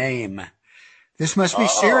a name. This must be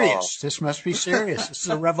serious. This must be serious. This is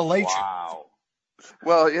a revelation. Wow.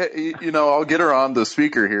 Well, yeah, you know, I'll get her on the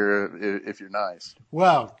speaker here if you're nice.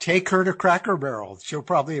 Well, take her to Cracker Barrel. She'll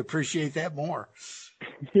probably appreciate that more.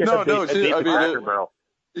 Yeah, No, I she- beat I the mean, Cracker Barrel.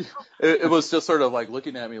 It was just sort of like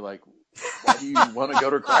looking at me like, why do you want to go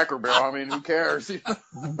to Cracker Barrel? I mean, who cares?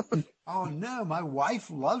 Oh, no, my wife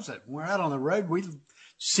loves it. When we're out on the road, we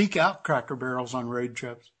seek out Cracker Barrels on road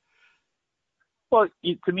trips. Well,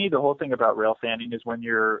 to me, the whole thing about rail fanning is when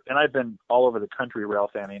you're, and I've been all over the country rail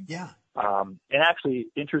fanning. Yeah. And actually,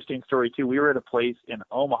 interesting story too. We were at a place in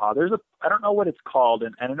Omaha. I don't know what it's called,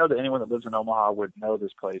 and I know that anyone that lives in Omaha would know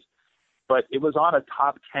this place, but it was on a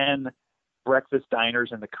top 10 breakfast diners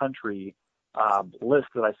in the country list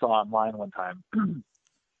that I saw online one time. And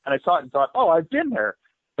I saw it and thought, oh, I've been there.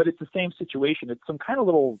 But it's the same situation. It's some kind of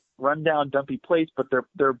little rundown, dumpy place, but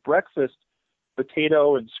their breakfast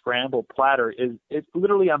potato and scrambled platter it's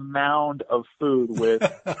literally a mound of food with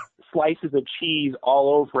slices of cheese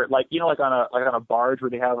all over it, like, you know, like on a barge where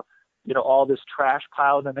they have, you know, all this trash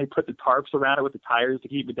pile and then they put the tarps around it with the tires to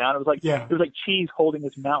keep it down. It was like It was like cheese holding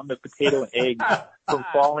this mountain of potato and eggs from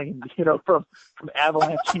falling, you know, from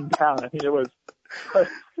avalanching down. I mean, it was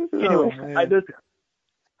anyway.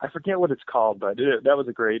 I forget what it's called, but that was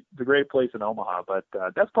a great place in Omaha. But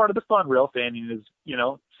that's part of the fun. Rail fanning is, you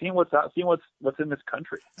know, seeing what's in this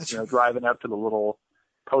country. That's you know, driving up to the little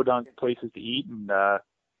podunk places to eat and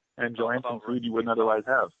enjoying some food you wouldn't otherwise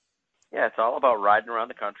have. Yeah, it's all about riding around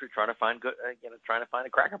the country trying to find trying to find a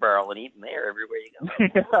Cracker Barrel and eating there everywhere you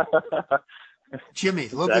go. Jimmy,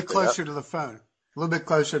 a little bit closer to the phone. A little bit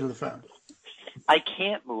closer to the phone. I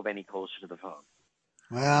can't move any closer to the phone.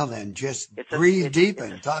 Well, then just breathe deep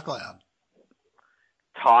and talk loud.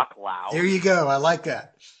 Talk loud. There you go. I like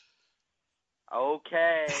that.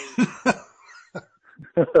 Okay.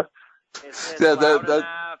 Is it loud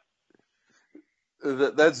enough?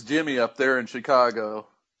 That's Jimmy up there in Chicago.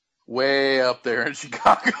 Way up there in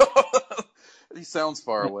Chicago. He sounds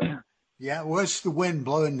far away. Yeah, what's the wind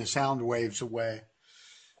blowing the sound waves away?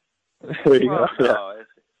 There you go. Yeah. No,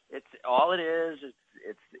 it's all it is.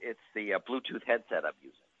 It's the Bluetooth headset I'm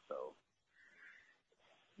using. So,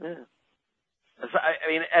 yeah. I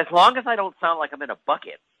mean, as long as I don't sound like I'm in a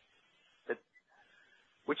bucket,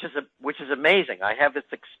 which is amazing. I have this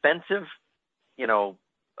expensive, you know,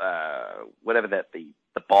 whatever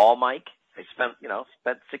the ball mic. I spent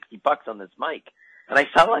 $60 on this mic, and I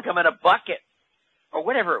sound like I'm in a bucket or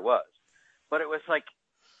whatever it was. But it was like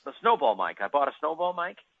the snowball mic. I bought a snowball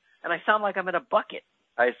mic, and I sound like I'm in a bucket.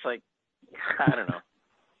 I don't know.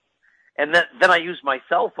 And then I use my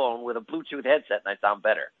cell phone with a Bluetooth headset, and I sound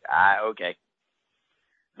better. Okay.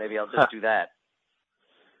 Maybe I'll just do that.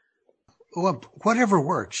 Well, whatever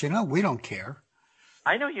works. We don't care.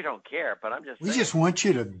 I know you don't care, but I'm just saying. We just want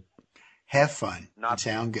you to have fun and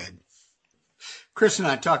sound good. Chris and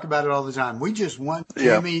I talk about it all the time. We just want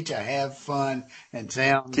Jimmy to have fun and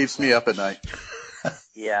sound. Keeps me up at night.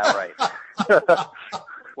 Yeah, right.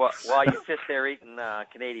 While you sit there eating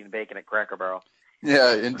Canadian bacon at Cracker Barrel.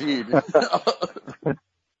 Yeah, indeed. I'm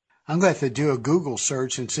going to have to do a Google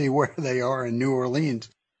search and see where they are in New Orleans.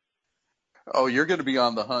 Oh, you're going to be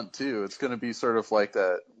on the hunt, too. It's going to be sort of like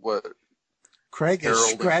that, Craig has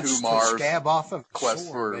scratched the scab off of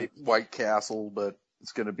quest for White Castle, but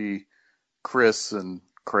it's going to be Chris and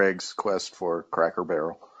Craig's quest for Cracker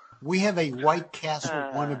Barrel. We have a White Castle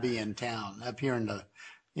wannabe in town up here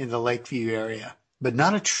in the Lakeview area, but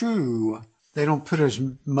not a true. They don't put as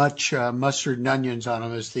much mustard and onions on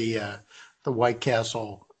them as the White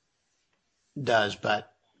Castle does,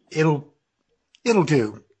 but it'll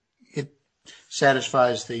do. It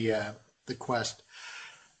satisfies the quest.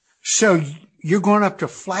 So you're going up to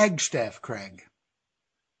Flagstaff, Craig?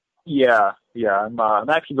 Yeah. I'm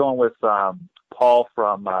actually going with Paul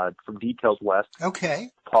from Details West.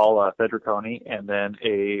 Okay. Paul Fedriconi, and then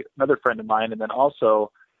another friend of mine, and then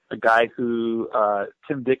also a guy who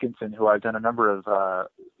Tim Dickinson, who I've done a number of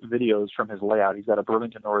videos from his layout. He's got a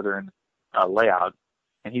Burlington Northern layout,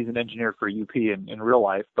 and he's an engineer for UP in real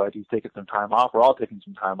life, but he's taking some time off. We're all taking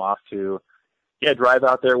some time off to drive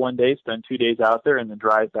out there one day, spend 2 days out there, and then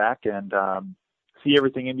drive back and see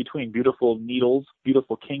everything in between. Beautiful Needles,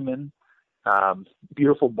 beautiful Kingman,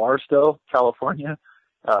 beautiful Barstow, California,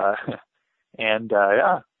 and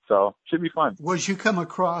so should be fun. Was you come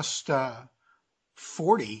across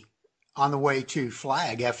 40 on the way to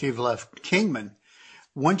Flag after you've left Kingman?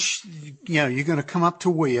 Once you're going to come up to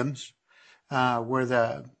Williams, where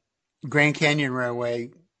the Grand Canyon Railway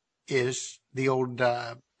is, the old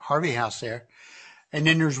Harvey House there. And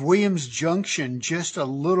then there's Williams Junction just a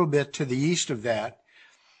little bit to the east of that.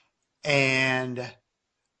 And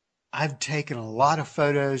I've taken a lot of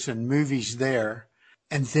photos and movies there.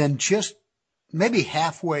 And then just maybe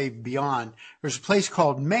halfway beyond, there's a place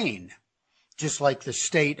called Maine, just like the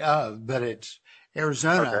state of, but it's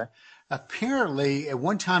Arizona. Okay. Apparently, at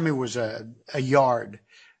one time it was a yard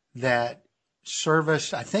that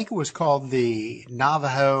serviced, I think it was called the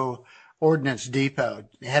Navajo Ordnance Depot.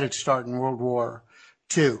 It had its start in World War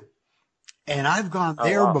II. And I've gone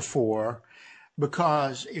there before,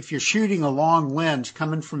 because if you're shooting a long lens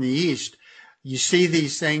coming from the east, you see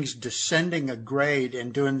these things descending a grade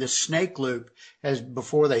and doing this snake loop as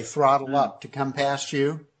before they throttle up to come past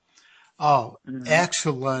you. Oh,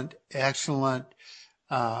 excellent photo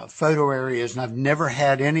areas. And I've never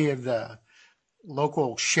had any of the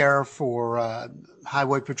local sheriff or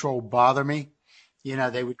highway patrol bother me.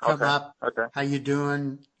 They would come up, how you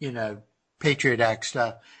doing? Patriot Act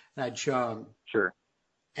stuff. And I'd show them. Sure.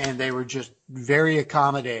 And they were just very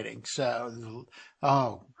accommodating. So,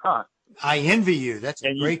 I envy you. That's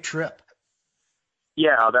a great trip.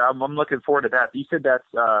 Yeah, I'm looking forward to that. You said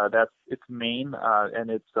it's Maine, and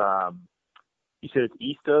it's you said it's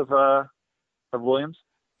east of Williams.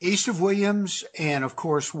 East of Williams, and of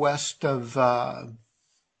course west of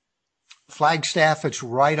Flagstaff. It's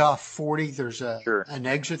right off 40. There's an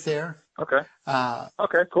exit there. Okay.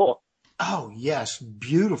 Okay. Cool. Oh yes,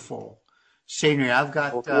 beautiful scenery. I've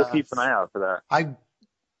got. We'll keep an eye out for that. I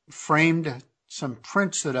framed some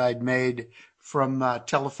prints that I'd made from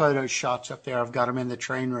telephoto shots up there. I've got them in the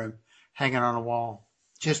train room, hanging on a wall.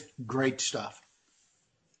 Just great stuff.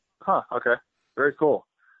 Okay. Very cool.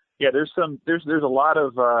 Yeah, there's a lot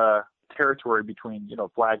of territory between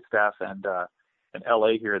Flagstaff and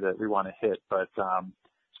LA here that we want to hit, but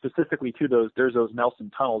specifically to there's those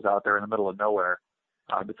Nelson tunnels out there in the middle of nowhere.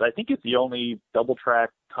 I think it's the only double track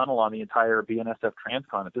tunnel on the entire BNSF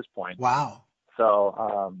Transcon at this point. Wow.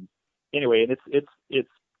 So anyway, and it's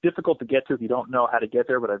difficult to get to if you don't know how to get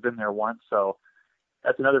there, but I've been there once, so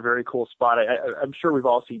that's another very cool spot. I'm sure we've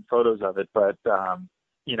all seen photos of it, but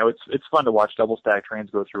it's fun to watch double stack trains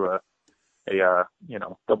go through a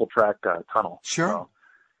double track tunnel. Sure. So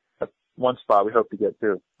that's one spot we hope to get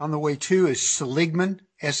to. On the way to is Seligman,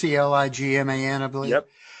 Seligman, I believe. Yep.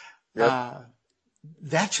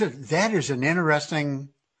 That is an interesting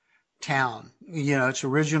town. It's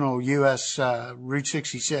original U.S. Route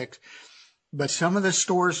 66, but some of the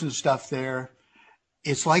stores and stuff there,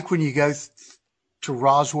 it's like when you go to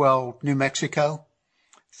Roswell, New Mexico,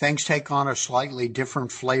 things take on a slightly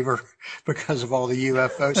different flavor because of all the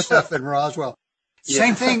UFO stuff in Roswell. Yeah.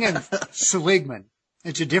 Same thing in Seligman.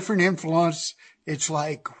 It's a different influence. It's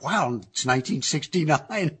like, wow, it's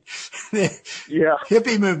 1969. Yeah.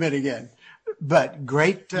 Hippie movement again. But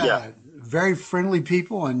great, Yeah. very friendly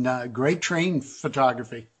people and great train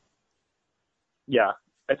photography. Yeah.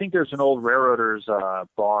 I think there's an old railroaders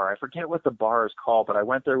bar. I forget what the bar is called, but I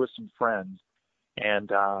went there with some friends. And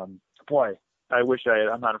boy, I wish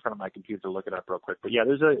I'm not in front of my computer to look it up real quick. But yeah,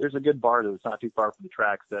 there's a good bar that's not too far from the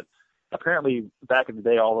tracks that apparently back in the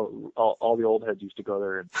day all the old heads used to go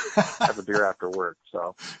there and have a beer after work.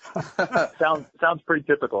 So sounds pretty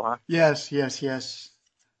typical, huh? Yes.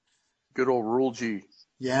 Good old Rule G.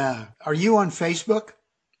 Yeah. Are you on Facebook?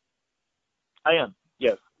 I am.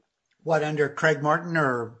 Yes. What, under Craig Martin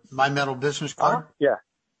or My Metal Business Card? Yeah.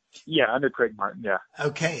 Yeah, under Craig Martin, yeah.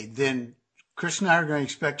 Okay, then Chris and I are going to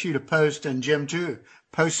expect you to post, and Jim too,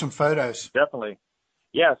 post some photos. Definitely.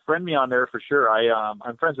 Yeah, friend me on there for sure.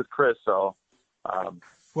 I'm friends with Chris, so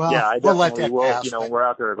Well, yeah, I we'll let definitely that will. pass. You know, when we're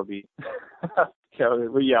out there, it'll be.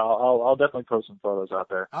 Yeah, I'll definitely post some photos out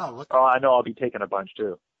there. Oh, look. Oh, I know I'll be taking a bunch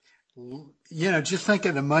too. You know, just think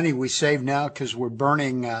of the money we save now because we're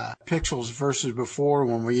burning pixels versus before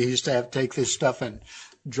when we used to have to take this stuff and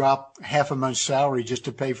drop half a month's salary just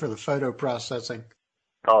to pay for the photo processing.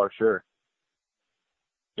 Oh, sure.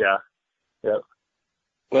 Yeah. Yep.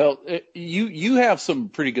 Well, you have some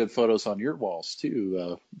pretty good photos on your walls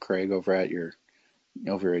too, Craig, over at your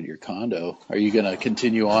condo. Are you going to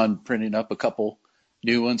continue on printing up a couple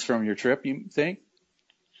new ones from your trip, you think?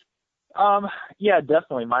 Yeah,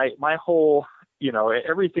 definitely. My whole, you know,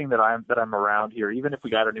 everything that I'm around here, even if we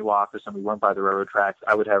got a new office and we went by the railroad tracks,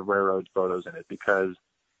 I would have railroad photos in it because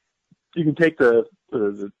you can take the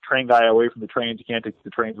train guy away from the trains. You can't take the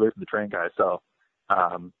trains away from the train guy. So,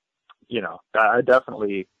 you know, I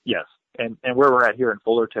definitely, yes. And where we're at here in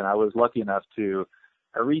Fullerton, I was lucky enough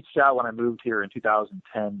I reached out when I moved here in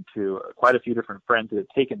 2010 to quite a few different friends that had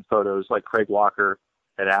taken photos, like Craig Walker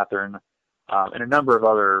at Athern, and a number of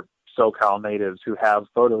other SoCal natives who have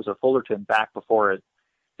photos of Fullerton back before it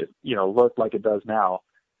you know, looked like it does now.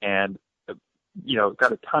 And, you know,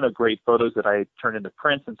 got a ton of great photos that I turned into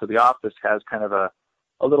prints. And so the office has kind of a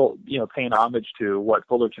little, you know, paying homage to what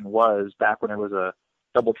Fullerton was back when it was a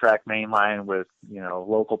double track main line with, you know,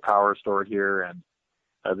 local power stored here. And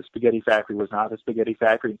the spaghetti factory was not a spaghetti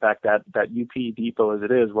factory. In fact, that UP depot as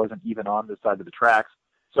it is wasn't even on this side of the tracks.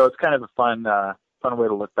 So it's kind of a fun way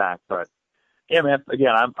to look back. But yeah, man,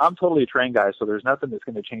 again, I'm totally a train guy, so there's nothing that's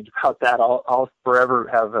going to change about that. I'll forever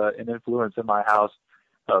have an influence in my house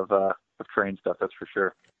of train stuff. That's for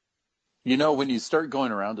sure. You know, when you start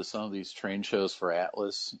going around to some of these train shows for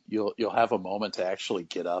Atlas, you'll have a moment to actually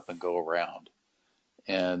get up and go around.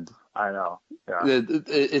 And I know, yeah.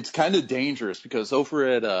 It's kind of dangerous because over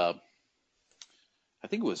at I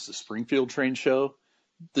think it was the Springfield train show,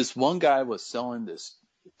 this one guy was selling this.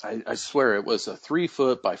 I swear it was a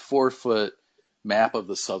 3-foot by 4-foot map of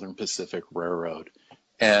the Southern Pacific Railroad.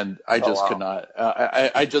 And I just could not,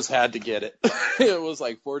 I just had to get it. It was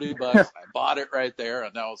like $40. I bought it right there.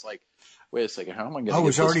 And I was like, wait a second, how am I going to get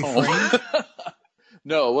this home? Oh, it was already framed?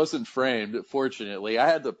 No, it wasn't framed. Fortunately, I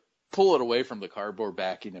had to pull it away from the cardboard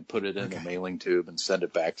backing and put it in a mailing tube and send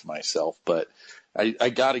it back to myself. But I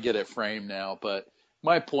got to get it framed now. But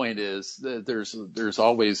my point is that there's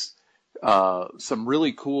always some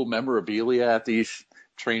really cool memorabilia at these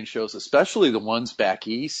train shows, especially the ones back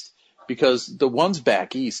east, because the ones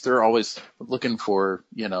back east, they're always looking for,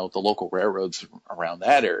 you know, the local railroads around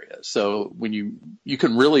that area. So when you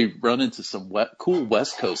can really run into some cool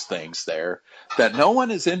West Coast things there that no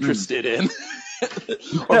one is interested in,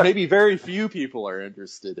 or maybe very few people are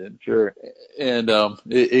interested in. Sure. And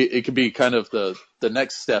it could be kind of the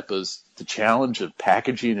next step is the challenge of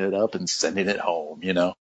packaging it up and sending it home, you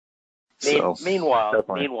know. So,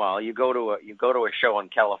 meanwhile, you go to a show in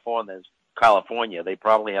California, they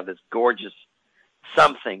probably have this gorgeous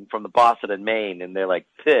something from the Boston and Maine, and they're like,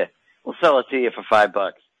 we'll sell it to you for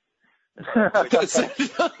 $5.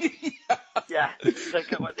 Yeah,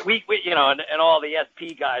 we you know, and all the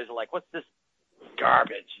SP guys are like, what's this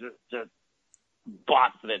garbage? Just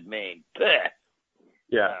Boston and Maine.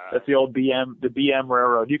 Yeah, that's the old BM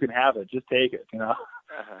Railroad. You can have it, just take it, you know.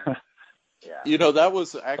 Yeah. You know, that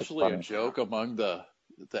was actually a joke among the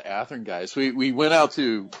Athern guys. We went out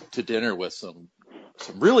to dinner with some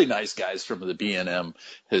really nice guys from the B&M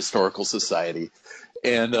Historical Society.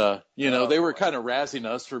 And, you know, they were kind of razzing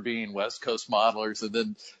us for being West Coast modelers. And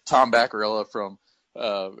then Tom Baccarella from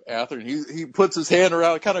Athern, he puts his hand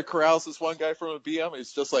around, kind of corrals this one guy from a BM.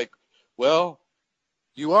 He's just like, well,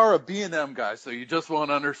 You are a B&M guy, so you just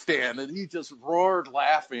won't understand. And he just roared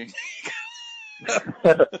laughing.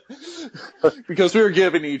 Because we were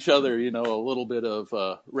giving each other, a little bit of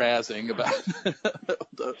razzing about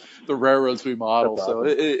the railroads we model. Awesome. So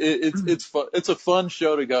it's fun. It's a fun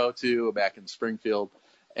show to go to back in Springfield,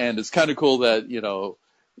 and it's kind of cool that you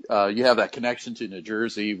have that connection to New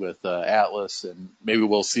Jersey with Atlas, and maybe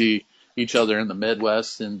we'll see each other in the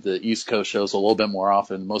Midwest and the East Coast shows a little bit more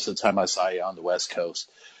often. Most of the time, I saw you on the West Coast,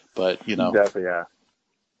 but exactly, yeah,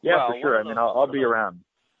 well, for sure. I mean, I'll be around.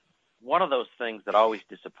 One of those things that always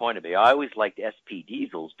disappointed me, I always liked SP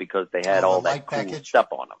diesels because they had all that cool stuff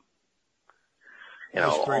on them.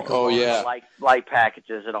 Light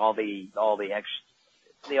packages and all the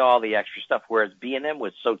extra stuff. Whereas B&M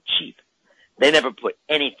was so cheap, they never put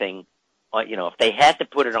anything on. If they had to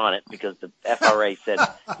put it on it because the FRA said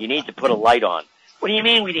you need to put a light on. What do you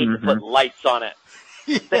mean we need to put lights on it?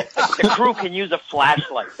 The crew can use a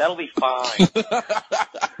flashlight. That'll be fine.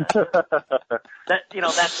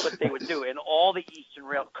 That's what they would do. And all the Eastern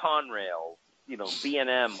Rail, Conrail,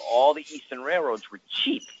 B&M, all the Eastern railroads were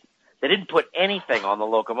cheap. They didn't put anything on the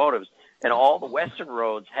locomotives, and all the Western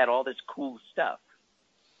roads had all this cool stuff.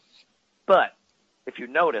 But if you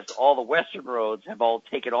notice, all the Western roads have all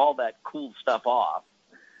taken all that cool stuff off.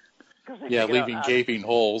 Yeah, leaving gaping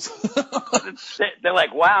holes. They're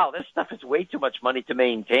like, wow, this stuff is way too much money to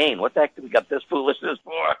maintain. What the heck do we got this foolishness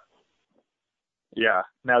for? Yeah,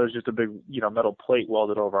 now there's just a big, metal plate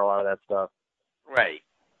welded over a lot of that stuff. Right.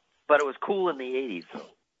 But it was cool in the 80s.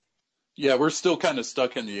 Yeah, we're still kind of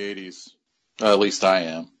stuck in the 80s. At least I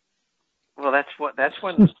am. Well, that's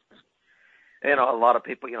when, a lot of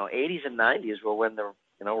people, 80s and 90s were when the,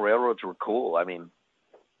 railroads were cool. I mean,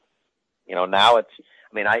 now it's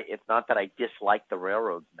not that I dislike the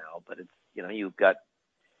railroads now, but it's, you've got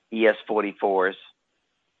ES-44s,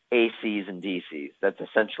 ACs, and DCs. That's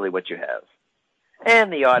essentially what you have.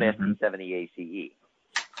 And the odd SD-70 ACE.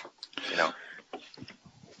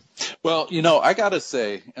 Well, I got to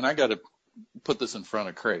say, and I got to put this in front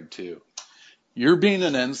of Craig, too. You're being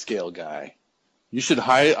an N-scale guy. You should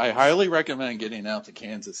I highly recommend getting out to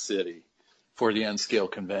Kansas City for the N-scale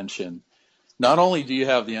convention. Not only do you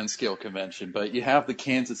have the N-scale convention, but you have the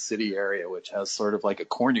Kansas City area, which has sort of like a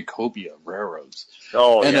cornucopia of railroads.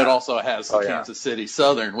 And it also has the Kansas City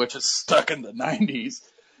Southern, which is stuck in the 90s.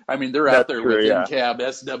 I mean, they're out there with in-cab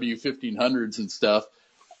SW1500s and stuff.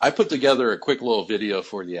 I put together a quick little video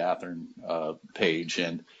for the Athearn page,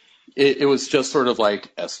 and it was just sort of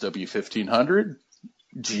like SW1500,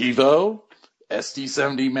 GEVO,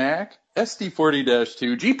 SD70 Mac,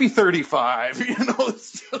 SD40-2, GP35,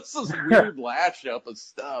 it's just this weird lash up of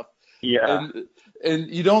stuff. Yeah. And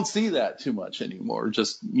you don't see that too much anymore,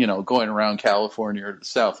 just, going around California or the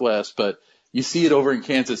Southwest, but you see it over in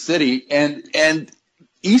Kansas City and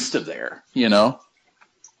east of there,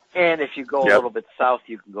 And if you go a little bit south,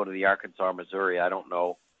 you can go to the Arkansas, Missouri. I don't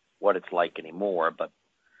know what it's like anymore, but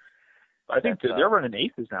I think they're running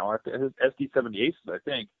aces now, SD70 aces, I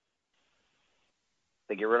think.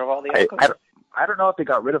 They get rid of all the Elcos? I don't know if they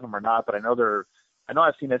got rid of them or not, but I know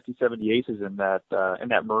I've seen SD70 aces in that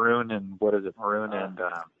maroon and maroon and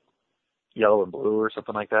yellow and blue or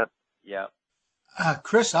something like that. Yeah.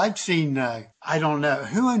 Chris, I've seen, I don't know,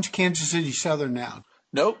 who owns Kansas City Southern now?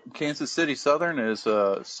 Nope. Kansas City Southern is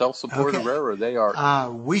a self-supported railroad. They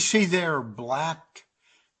are. We see their black,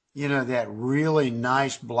 that really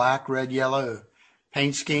nice black, red, yellow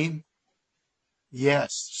paint scheme.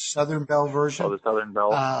 Yes, Southern Belle version. Oh, the Southern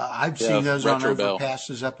Belle. I've seen those on Retro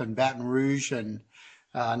overpasses up in Baton Rouge and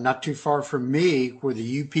not too far from me where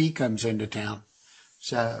the UP comes into town.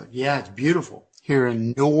 So, yeah, it's beautiful here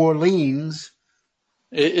in New Orleans.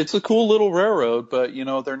 It's a cool little railroad, but,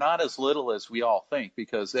 they're not as little as we all think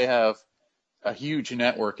because they have a huge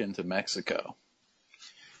network into Mexico.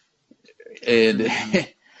 And,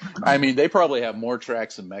 I mean, they probably have more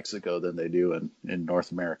tracks in Mexico than they do in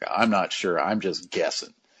North America. I'm not sure. I'm just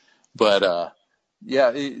guessing. But,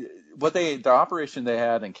 the operation they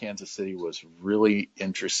had in Kansas City was really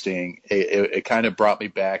interesting. It kind of brought me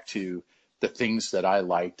back to the things that I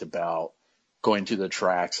liked about going to the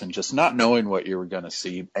tracks and just not knowing what you were going to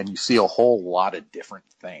see. And you see a whole lot of different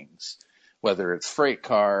things, whether it's freight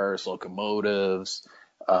cars, locomotives,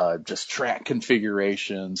 just track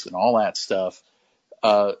configurations and all that stuff.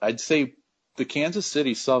 I'd say the Kansas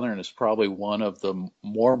City Southern is probably one of the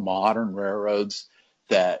more modern railroads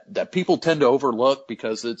that people tend to overlook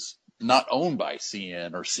because it's not owned by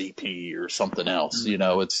CN or CP or something else.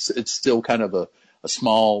 Mm-hmm. It's still kind of a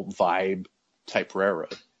small vibe type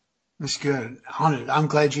railroad. That's good. I'm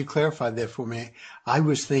glad you clarified that for me. I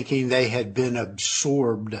was thinking they had been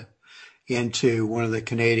absorbed into one of the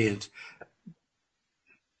Canadians.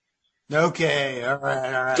 Okay, all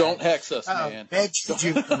right. Don't hex us, man. Edge to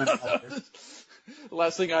you coming out there.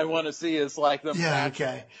 Last thing I want to see is like them. Yeah,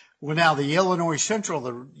 okay. Well, now the Illinois Central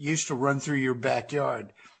that used to run through your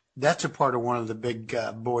backyard, that's a part of one of the big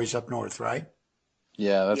boys up north, right?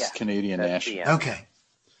 Yeah, that's Canadian that's National. Okay.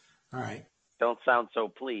 All right. Don't sound so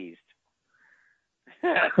pleased.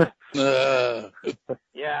 Yeah.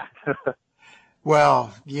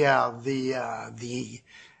 Well, yeah, the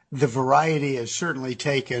variety has certainly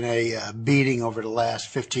taken a beating over the last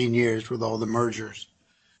 15 years with all the mergers.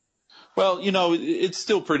 Well, it's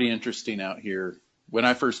still pretty interesting out here. When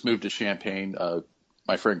I first moved to Champaign,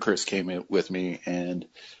 my friend Chris came in with me, and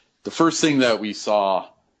the first thing that we saw,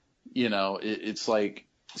 it's like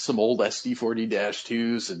some old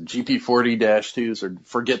SD40-2s and GP40-2s, or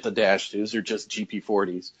forget the -2s, they're just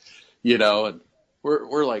GP40s, and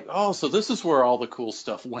we're like, oh, so this is where all the cool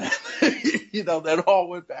stuff went, that all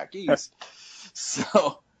went back east.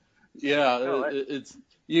 So, yeah, it's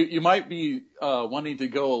you might be wanting to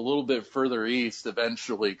go a little bit further east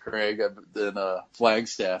eventually, Craig, than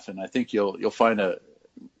Flagstaff, and I think you'll find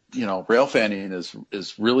rail fanning is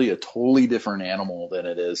really a totally different animal than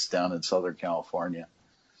it is down in Southern California.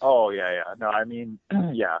 Oh, yeah. No, I mean,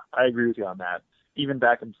 yeah, I agree with you on that. Even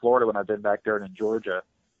back in Florida, when I've been back there and in Georgia,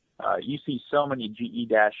 you see so many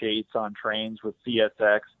GE-8s on trains with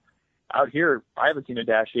CSX. Out here, I haven't seen a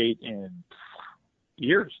 -8 in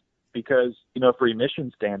years because, for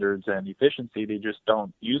emission standards and efficiency, they just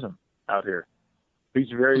don't use them out here. These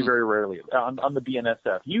very, very rarely. On the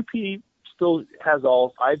BNSF. UP still has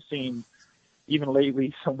I've seen, even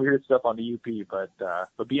lately, some weird stuff on the UP, but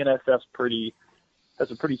BNSF's has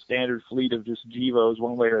a pretty standard fleet of just GEVOs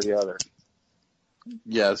one way or the other.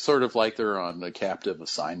 Yeah, it's sort of like they're on a captive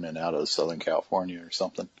assignment out of Southern California or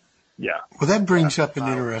something. Yeah. Well, that brings up an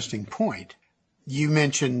interesting point. You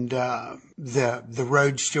mentioned the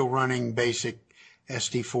road still running basic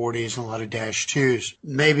SD40s and a lot of -2s.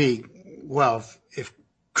 Maybe, well, if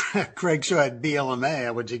Craig still had BLMA,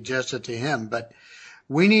 I would suggest it to him. But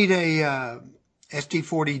we need a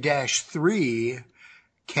SD40-3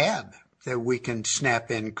 cab that we can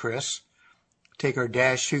snap in, Chris. Take our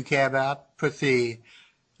 -2 cab out, put the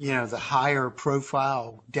higher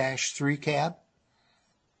profile -3 cab,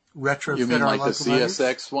 retrofit You mean our like the locomotives.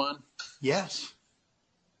 CSX one? Yes.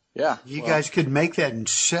 Yeah. You guys could make that and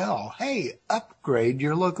sell. Hey, upgrade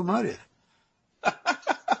your locomotive.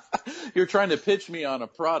 You're trying to pitch me on a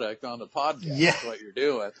product on the podcast. Yeah. That's what you're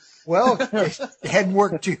doing. Well, it hadn't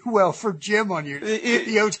worked too well for Jim on your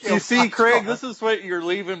You see, Craig, this is what you're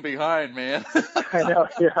leaving behind, man. I know.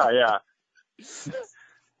 Yeah.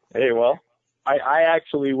 Hey, well, I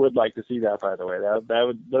actually would like to see that, by the way.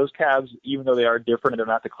 Those cabs, even though they are different and they're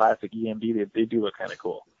not the classic EMD, they do look kind of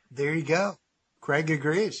cool. There you go. Craig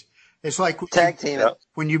agrees. It's like Tag team it.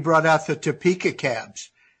 when you brought out the Topeka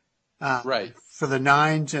cabs. Right. For the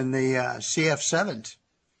 9s and the CF7s.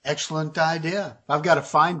 Excellent idea. I've got to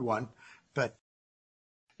find one, but.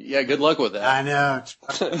 Yeah, good luck with that. I know. It's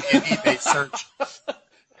eBay search.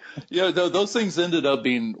 Those things ended up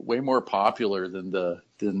being way more popular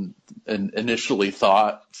than initially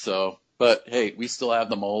thought. So, but hey, we still have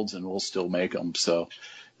the molds and we'll still make them. So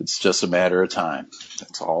it's just a matter of time.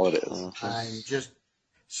 That's all it is.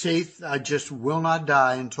 I just will not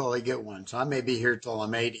die until I get one. So I may be here till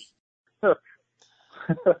I'm 80.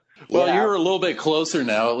 Well, you're a little bit closer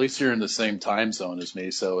now. At least you're in the same time zone as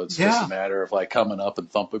me. So it's just a matter of like coming up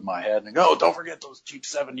and thumping my head and go, oh, don't forget those cheap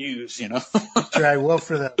 7Us, Try well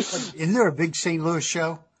for isn't there a big St. Louis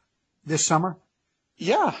show this summer?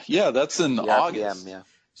 Yeah, that's in August. Yeah.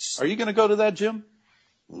 Are you going to go to that, Jim?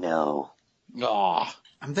 No. Oh,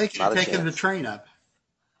 I'm thinking of taking the train up.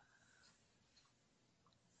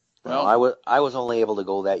 Well, I was only able to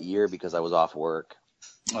go that year because I was off work.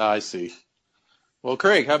 I see. Well,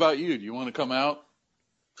 Craig, how about you? Do you want to come out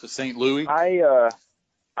to St. Louis?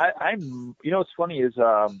 I'm. What's funny is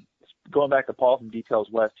going back to Paul from Details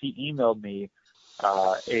West. He emailed me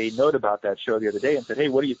a note about that show the other day and said, "Hey,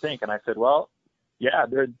 what do you think?" And I said, "Well, yeah,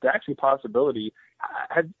 there's actually a possibility.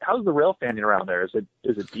 How's the rail fanning around there? Is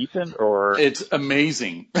it decent or?" It's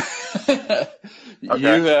amazing. Okay.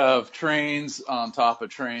 You have trains on top of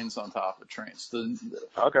trains on top of trains.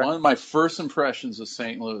 One of my first impressions of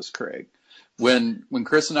St. Louis, Craig, when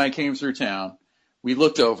Chris and I came through town, we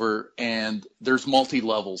looked over and there's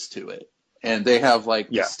multi-levels to it. And they have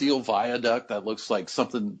the steel viaduct that looks like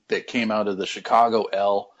something that came out of the Chicago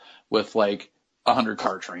L with 100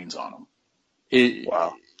 car trains on them.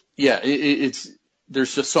 Wow. Yeah, it's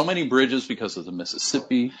there's just so many bridges because of the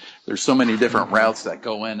Mississippi. There's so many different routes that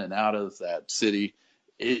go in and out of that city.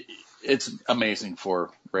 it's amazing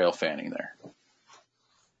for rail fanning there.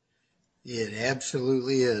 It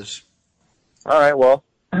absolutely is. All right, well,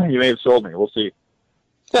 you may have sold me. We'll see.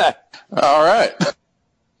 All right.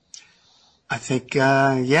 I think,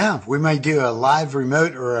 we might do a live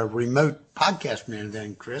remote or a remote podcast man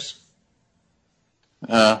then, Chris.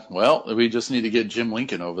 Well, we just need to get Jim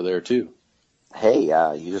Lincoln over there too. Hey,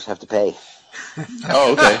 you just have to pay.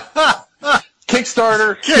 Oh, okay.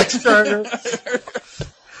 Kickstarter.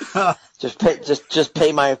 Just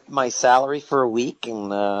pay my salary for a week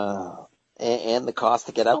and the cost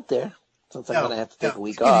to get out there. Since I'm going to have to take a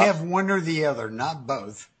week off. You can have one or the other, not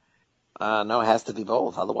both. No, it has to be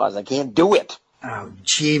both. Otherwise, I can't do it. Oh,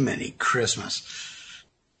 gee, many Christmas.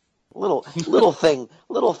 Little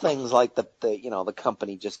things like the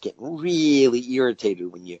company just getting really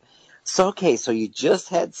irritated when you. So you just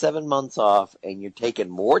had 7 months off and you're taking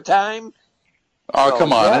more time. Oh,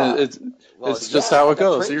 come on! Yeah. It's just how it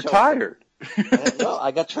goes. You're tired. Well,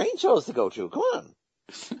 I got train shows to go to. Come on,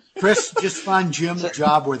 Chris. Just find Jim a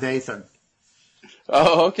job with Ethan.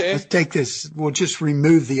 Oh, okay. Let's take this. We'll just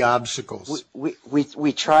remove the obstacles.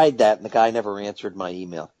 We tried that, and the guy never answered my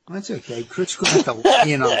email. That's okay. Chris will have to look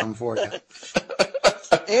in on them for you.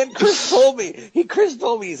 And Chris told me,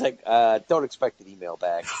 he's like, don't expect an email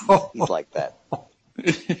back. He's like that.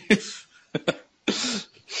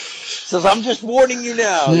 Says, I'm just warning you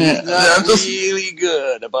now. He's not really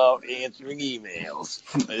good about answering emails.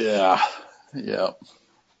 Yeah. Yep.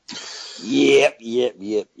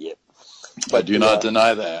 I do not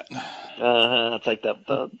deny that. It's like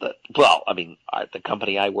the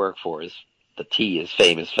company I work for the T is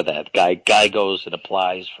famous for that. Guy goes and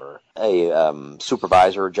applies for a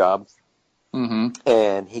supervisor job. Mm-hmm.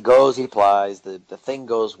 And he goes, he applies, the thing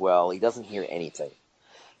goes well, he doesn't hear anything.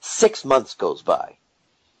 6 months goes by.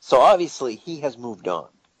 So obviously he has moved on.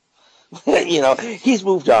 He's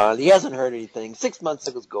moved on. He hasn't heard anything. 6 months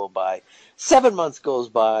goes by. 7 months goes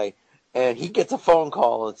by, and he gets a phone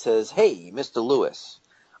call and says, "Hey, Mr. Lewis,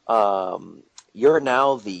 you're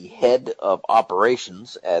now the head of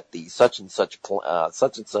operations at the such and such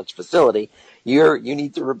facility. You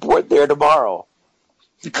need to report there tomorrow."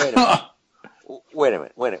 Wait a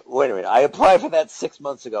minute. I applied for that 6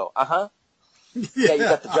 months ago. Uh-huh. Yeah, you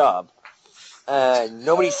got the job.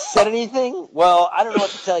 Nobody said anything? Well, I don't know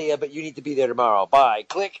what to tell you, but you need to be there tomorrow. Bye.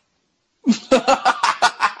 Click.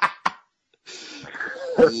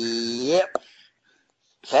 Yep.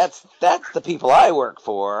 That's the people I work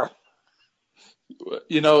for.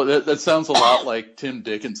 That sounds a lot like Tim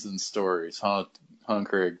Dickinson's stories, huh,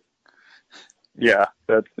 Craig? Yeah,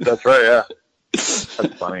 that's right, yeah.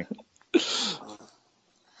 That's funny.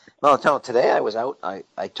 No, today I was out.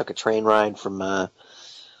 I took a train ride from,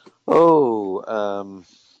 you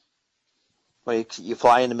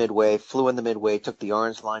fly into Midway, flew into Midway, took the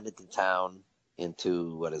Orange Line into town,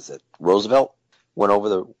 into, Roosevelt. Went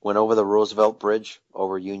over the Roosevelt Bridge,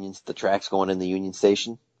 over the tracks going in the Union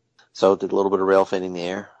Station. So did a little bit of rail fanning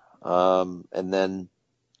there. And then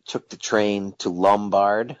took the train to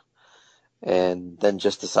Lombard, and then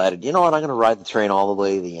just decided, you know what, I'm going to ride the train all the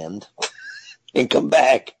way to the end and come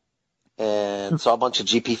back. And saw a bunch of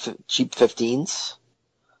Jeep 15s.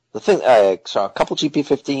 I saw a couple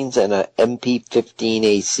GP15s and a MP15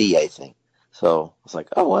 AC, I think. So I was like,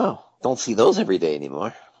 oh wow, don't see those every day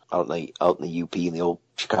anymore. Out in the UP in the old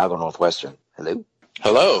Chicago Northwestern. Hello?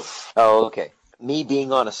 Oh, okay. Me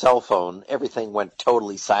being on a cell phone, everything went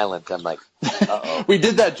totally silent. I'm like, uh-oh. We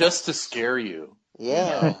did that just to scare you.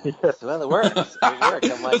 Yeah. Well, it worked.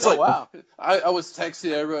 I'm like, oh, wow. I was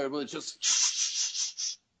texting everybody, just...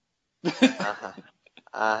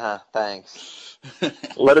 Thanks.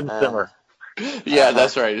 Let him simmer. Yeah,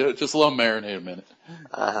 that's right. Just let him marinate a minute.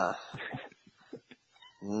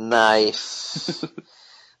 Nice.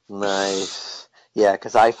 Nice. Yeah,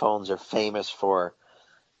 because iPhones are famous for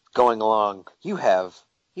going along. You have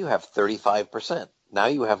 35%. Now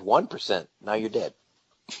you have 1%. Now you're dead.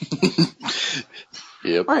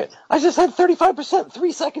 Yep. All right. I just had 35%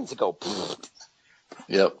 3 seconds ago.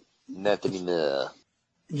 Yep. Nothing more.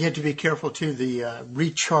 You have to be careful too. The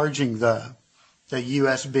recharging the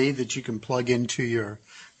USB that you can plug into your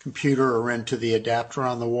computer or into the adapter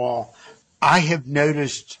on the wall. I have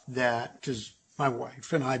noticed that because my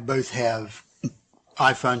wife and I both have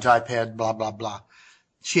iPhones, iPad, blah, blah, blah.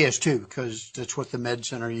 She has two because that's what the Med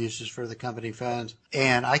Center uses for the company phones.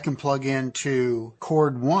 And I can plug into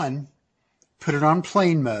cord 1, put it on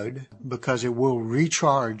plane mode because it will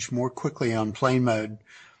recharge more quickly on plane mode.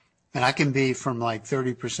 And I can be from like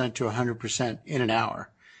 30% to 100% in an hour.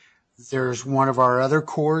 There's one of our other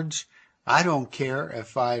cords I don't care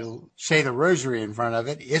if I say the rosary in front of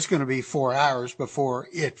it, it's going to be 4 hours before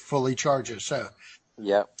it fully charges.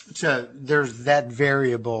 Yeah. So there's that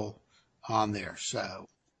variable on there. So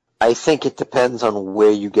I think it depends on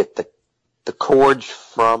where you get the cords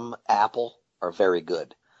from. Apple are very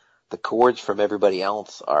good. The cords from everybody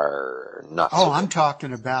else are not so good. I'm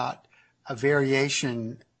talking about a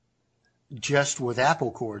variation just with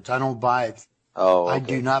Apple cords. I don't buy it. Oh, okay. I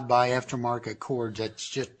do not buy aftermarket cords. It's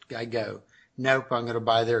just, I go, nope, I'm going to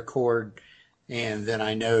buy their cord. And then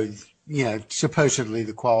I know, supposedly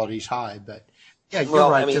the quality's high. But yeah, you're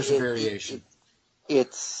right. There's a variation.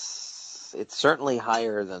 It's certainly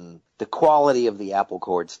higher than the quality of the Apple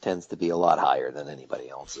cords tends to be a lot higher than anybody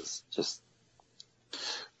else's.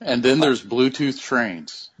 And then there's Bluetooth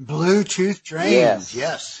trains. Bluetooth trains,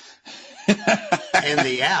 yes. And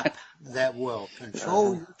the app that will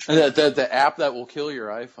control your train. The app that will kill your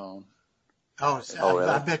iPhone. Really?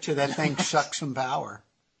 I bet you that thing sucks some power.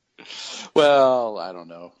 Well, I don't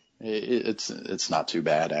know. It's not too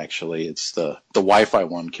bad, actually. It's the Wi-Fi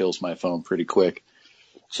one kills my phone pretty quick.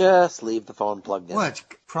 Just leave the phone plugged in. Well, it's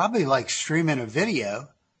probably like streaming a video.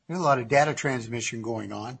 There's a lot of data transmission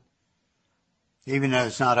going on. Even though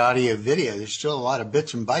it's not audio video, there's still a lot of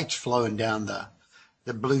bits and bytes flowing down the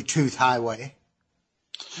Bluetooth highway.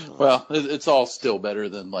 Well, it's all still better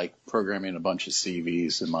than like programming a bunch of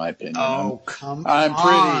CVs, in my opinion. Oh, come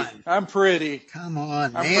on. I'm pretty. Come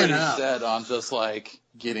on, I'm man pretty up. set on just like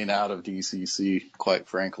getting out of DCC, quite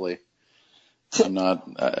frankly. I'm not.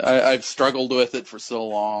 I've struggled with it for so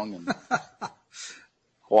long. And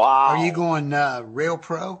wow. Are you going Rail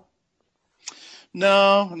Pro?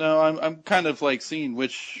 No. I'm kind of like seeing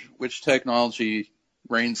which technology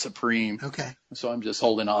reigns supreme. Okay. So I'm just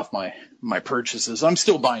holding off my purchases. I'm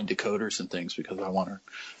still buying decoders and things because I want to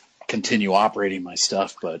continue operating my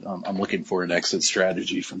stuff, but I'm looking for an exit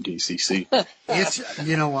strategy from DCC. It's,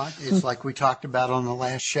 you know what? It's like we talked about on the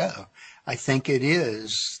last show. I think it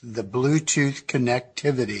is the Bluetooth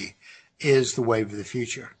connectivity is the wave of the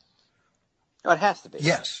future. Oh, it has to be.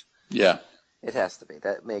 Yes. Yeah. It has to be.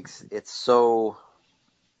 That makes it so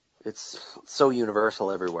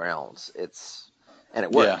universal everywhere else. And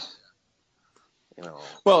it works. Yeah.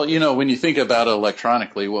 Well, when you think about it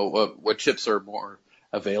electronically, what chips are more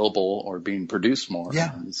available or being produced more?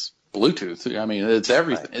 Yeah. It's Bluetooth. I mean, it's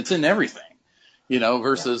everything. Right. It's in everything.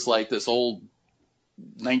 Versus like this old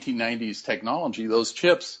 1990s technology. Those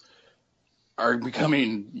chips are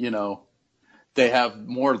becoming, they have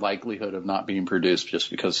more likelihood of not being produced just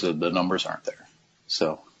because the numbers aren't there.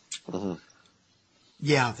 So. Mm-hmm.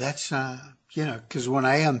 Yeah, that's, because when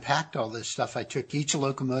I unpacked all this stuff, I took each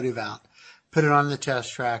locomotive out, put it on the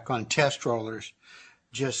test track on test rollers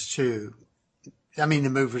the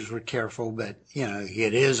movers were careful, but,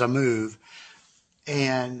 it is a move.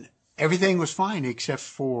 And everything was fine except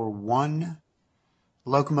for one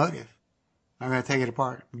locomotive. I'm going to take it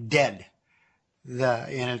apart. Dead.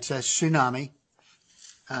 And it says Tsunami.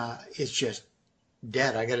 It's just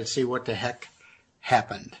dead. I got to see what the heck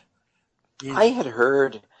happened. I had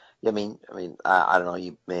heard, I don't know,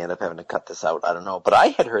 you may end up having to cut this out, I don't know, but I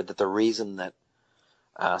had heard that the reason that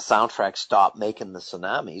Soundtrack stopped making the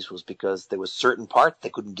Tsunamis was because there was certain parts they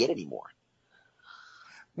couldn't get anymore.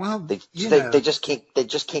 Well, they just can't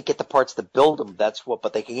get the parts to build them.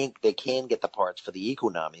 But they can get the parts for the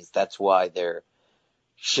Economies. That's why they're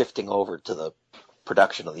shifting over to the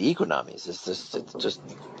production of the Economies. It's just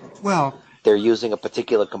they're using a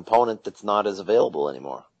particular component that's not as available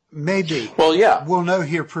anymore. Maybe. Well, yeah. We'll know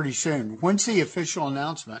here pretty soon. When's the official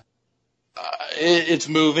announcement? It's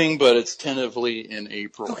moving, but it's tentatively in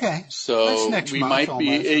April. Okay. So that's next month might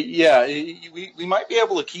almost. we might be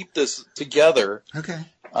able to keep this together. Okay.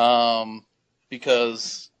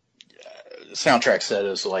 Because Soundtrack said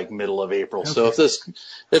it's like middle of April. Okay. So if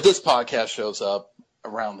this podcast shows up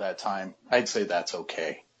around that time, I'd say that's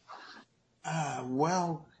okay.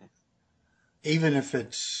 Well, even if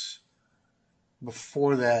it's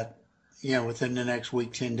before that, within the next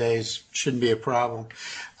week, 10 days, shouldn't be a problem.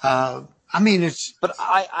 It's. But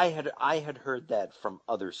I had heard that from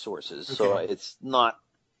other sources, okay. So it's not.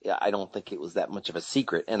 Yeah, I don't think it was that much of a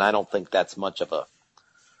secret, and I don't think that's much of a.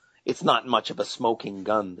 It's not much of a smoking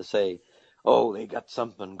gun to say, oh, they got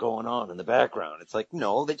something going on in the background. It's like,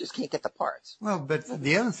 no, they just can't get the parts. Well, but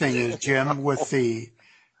the other thing is, Jim, with the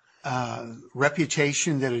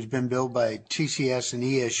reputation that has been built by TCS and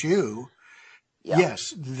ESU. Yeah.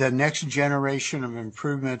 Yes, the next generation of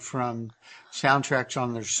improvement from Soundtracks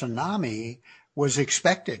on their Tsunami was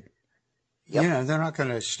expected. Yep. They're not going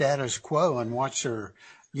to status quo and watch their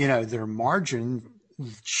margin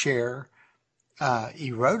share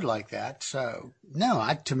erode like that. So no,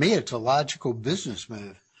 to me, it's a logical business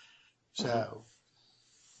move. So,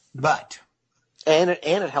 but And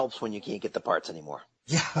it helps when you can't get the parts anymore.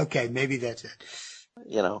 yeah, okay, maybe that's it.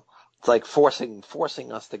 You know, it's like forcing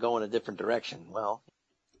us to go in a different direction. Well,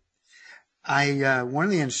 One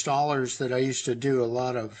of the installers that I used to do a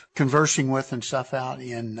lot of conversing with and stuff out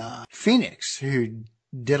in Phoenix, who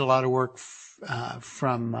did a lot of work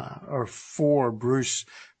for Bruce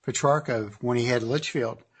Petrarca when he had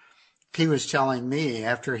Litchfield. He was telling me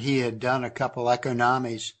after he had done a couple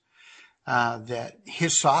Economies that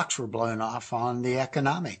his socks were blown off on the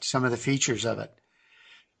Economy, some of the features of it.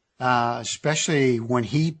 Especially when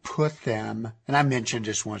he put them, and I mentioned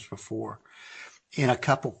this once before, in a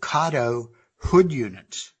couple Kato hood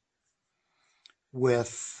units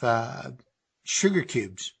with sugar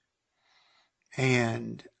cubes.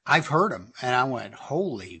 And I've heard them, and I went,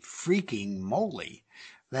 holy freaking moly.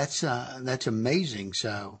 That's amazing.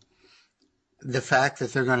 So the fact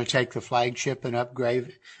that they're going to take the flagship and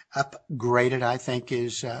upgrade it, I think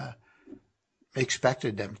is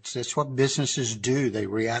expected. That's what businesses do. They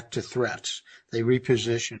react to threats. They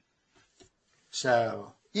reposition.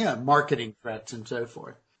 So, marketing threats and so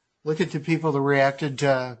forth. Look at the people that reacted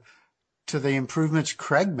to the improvements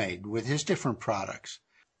Craig made with his different products.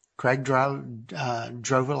 Craig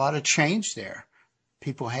drove a lot of change there.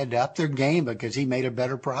 People had to up their game because he made a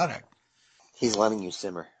better product. he's letting you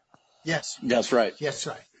simmer. Yes. That's right. Yes,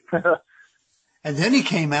 right. And then he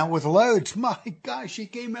came out with loads. My gosh, he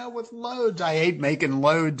came out with loads. I hate making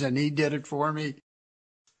loads, and he did it for me.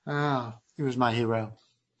 Oh, he was my hero.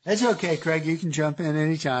 It's okay, Craig. You can jump in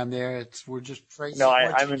anytime there. We're just tracing. No,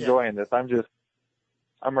 I'm enjoying this.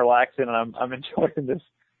 I'm relaxing, and I'm enjoying this.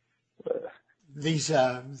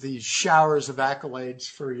 These showers of accolades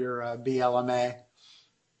for your BLMA.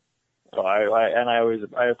 So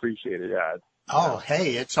I appreciate it. Yeah. Oh,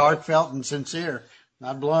 hey, it's heartfelt and sincere.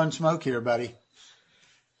 Not blowing smoke here, buddy.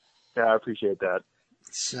 Yeah, I appreciate that.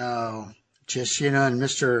 So, just, and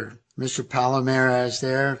Mr. Palomera is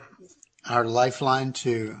there, our lifeline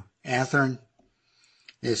to Athearn.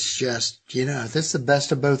 It's just, this is the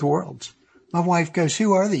best of both worlds. My wife goes,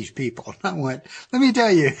 who are these people? And I went, let me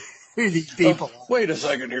tell you who these people are. Wait a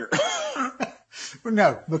second here. Well,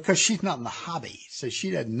 no, because she's not in the hobby, so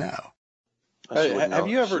she doesn't know. Have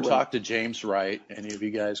you ever talked to James Wright? Any of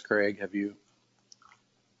you guys, Craig? Have you?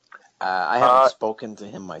 I haven't spoken to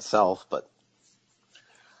him myself, but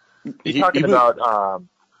he's talking about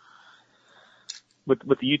with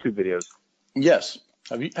the YouTube videos. Yes.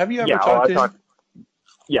 Have you ever talked to him?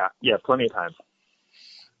 Yeah, plenty of times.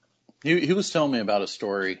 He was telling me about a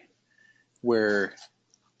story where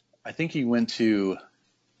I think he went to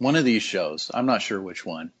one of these shows. I'm not sure which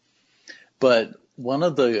one, but one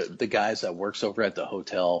of the guys that works over at the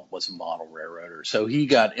hotel was a model railroader. So he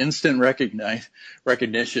got instant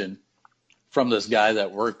recognition from this guy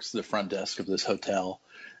that works the front desk of this hotel.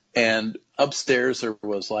 And upstairs there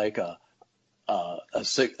was like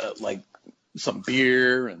like some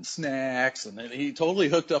beer and snacks, and then he totally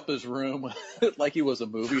hooked up his room like he was a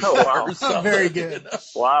movie star. Wow. Or something. Very good.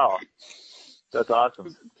 Wow. That's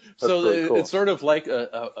awesome. That's really cool. It's sort of like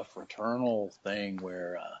a fraternal thing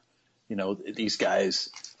where, these guys,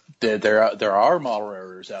 there are model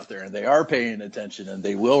railroaders out there, and they are paying attention, and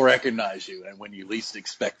they will recognize you, and when you least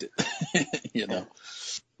expect it,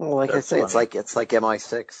 Well, like That's I say, funny. it's like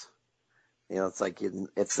MI6.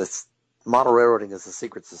 It's this model railroading is a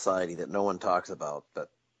secret society that no one talks about, but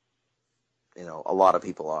a lot of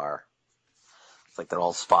people are. It's like they're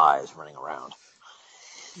all spies running around.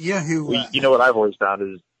 Yeah, Well, what I've always found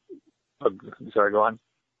is, sorry, go on.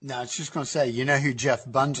 No, I was just going to say, who Jeff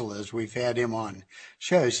Bunzel is? We've had him on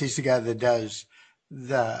shows. He's the guy that does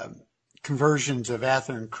the conversions of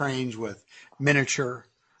Athearn cranes with miniature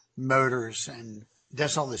motors and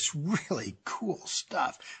does all this really cool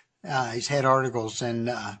stuff. He's had articles in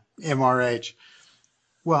MRH.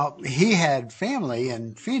 Well, he had family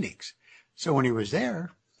in Phoenix. So when he was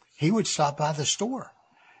there, he would stop by the store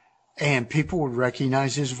and people would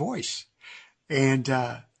recognize his voice. And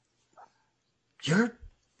you're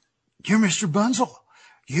Mr. Bunzel.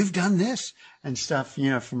 You've done this and stuff,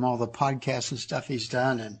 from all the podcasts and stuff he's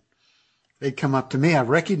done. And they'd come up to me. I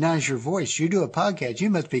recognize your voice. You do a podcast. You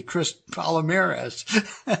must be Chris Palomares.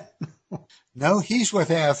 No, he's with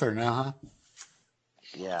Athearn. Uh-huh.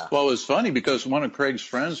 Yeah. Well, it was funny because one of Craig's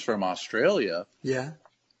friends from Australia Yeah.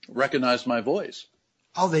 recognized my voice.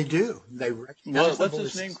 Oh, they do. They recognize What's the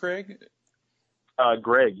his voices. name, Craig?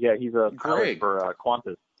 Greg. Yeah, he's a Greg. pilot for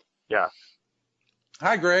Qantas. Yeah.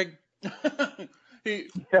 Hi, Greg. he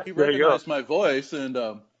There you go. recognized my voice, and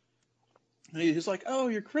he's like, "Oh,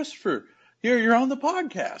 you're Christopher. you're on the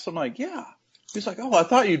podcast. I'm like, yeah. He's like, oh, I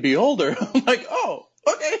thought you'd be older. I'm like, oh,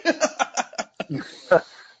 okay.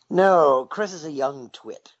 No, Chris is a young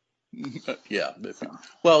twit. Yeah.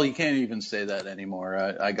 Well, you can't even say that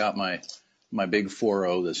anymore. I got my big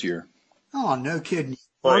 4-0 this year. Oh, no kidding.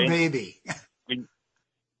 Well, Poor baby.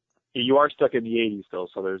 You are stuck in the 80s still,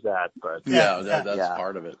 so there's that. But Yeah, that's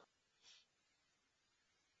part of it.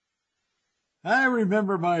 I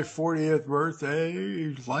remember my 40th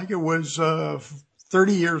birthday like it was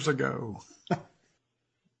 30 years ago.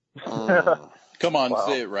 Come on, Wow.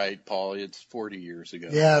 say it right, Paul. It's 40 years ago.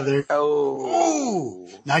 Yeah, there. Oh.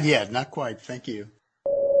 Not yet, not quite. Thank you.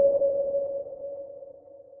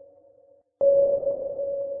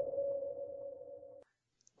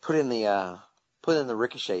 Put in the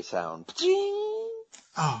ricochet sound.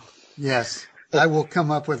 Oh, yes. I will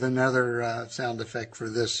come up with another sound effect for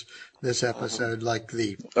this episode, like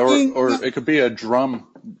the Or it could be a drum,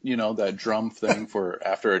 that drum thing for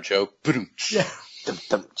after a joke.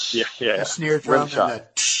 yeah, yeah. snare drum shot. and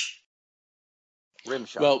the Rim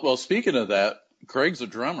shot. Well, speaking of that, Craig's a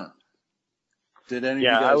drummer. Did any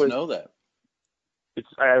Yeah, of you guys know that?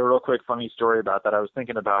 I have a real quick funny story about that. I was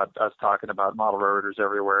thinking about us talking about model railroaders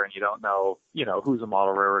everywhere, and you don't know, who's a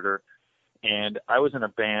model railroader. And I was in a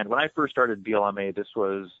band when I first started BLMA. This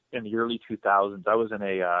was in the early 2000s. I was in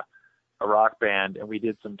a rock band, and we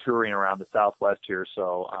did some touring around the Southwest here,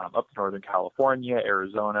 so up to Northern California,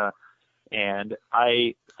 Arizona, and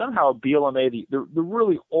I somehow BLMA, the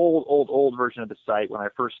really old version of the site when I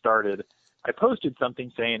first started. I posted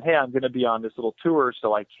something saying, hey, I'm going to be on this little tour,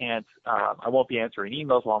 so I won't be answering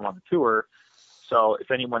emails while I'm on the tour. So if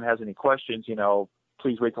anyone has any questions,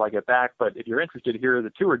 please wait till I get back. But if you're interested, here are the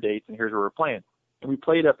tour dates and here's where we're playing. And we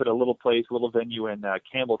played up at a little little venue in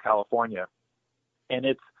Campbell, California. And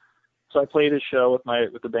so I played a show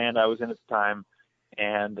with the band I was in at the time.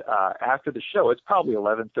 And after the show, it's probably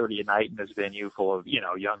 11:30 at night in this venue full of,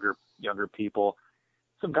 younger people.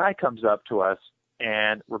 Some guy comes up to us,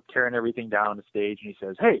 and we're carrying everything down on the stage, and he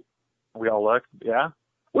says, hey, we all look, yeah,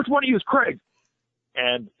 which one of you is Craig?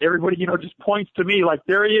 And everybody, just points to me like,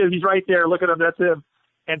 there he is. He's right there. Look at him. That's him.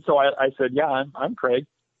 And so I said, yeah, I'm Craig.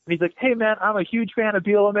 And he's like, hey, man, I'm a huge fan of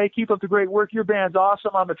BLMA. Keep up the great work. Your band's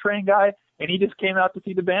awesome. I'm a train guy. And he just came out to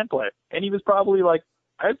see the band play. And he was probably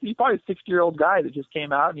he's probably a 60-year-old guy that just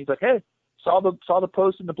came out. And he's like, hey, saw the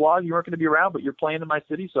post in the blog. You weren't going to be around, but you're playing in my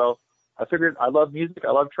city. So I figured I love music.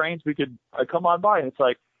 I love trains. I come on by. And it's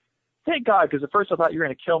like, thank God, because at first I thought you were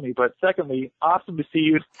going to kill me. But secondly, awesome to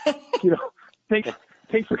see you.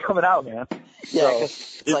 Thanks for coming out, man. Yeah, So,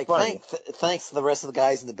 it's like, funny. thanks to the rest of the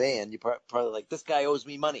guys in the band. You're probably like, this guy owes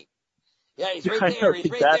me money. Yeah, he's right I there. know,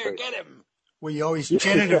 He's right exactly. there. Get him. well, you always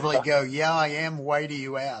tentatively go, yeah, I am. Why do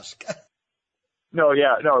you ask? No,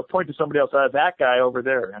 point to somebody else. That guy over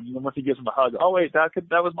there. I mean, once he gives him a hug. Oh, wait, that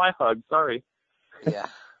was my hug. Sorry. Yeah.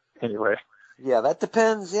 Anyway. Yeah, that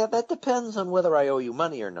depends. Yeah, that depends on whether I owe you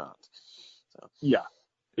money or not. So. Yeah,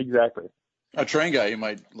 exactly. A train guy, you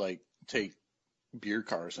might take beer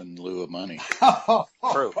cars in lieu of money.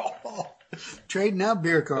 True. Trading out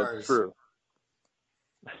beer cars. That's true.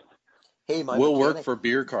 Hey, We'll work for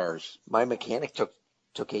beer cars. My mechanic took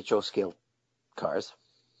HO scale cars.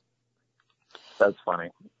 That's funny.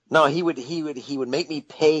 No, he would make me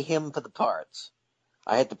pay him for the parts.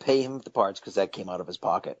 I had to pay him for the parts because that came out of his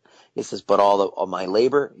pocket. He says, but all my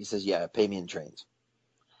labor, he says, yeah, pay me in trains.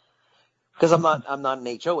 Because I'm not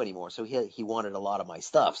an HO anymore, so he wanted a lot of my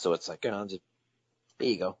stuff. So it's like, just there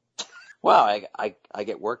you go. Wow, I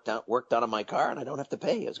get work done on my car and I don't have to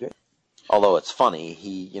pay. It was great. Although it's funny,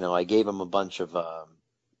 I gave him a bunch of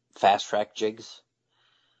fast track jigs.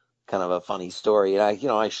 Kind of a funny story.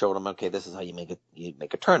 And I showed him, okay, this is how you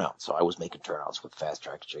make a turnout. So I was making turnouts with fast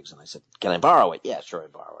track jigs, and I said, can I borrow it? Yeah, sure, I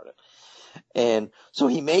borrowed it. And so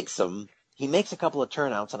he makes them. He makes a couple of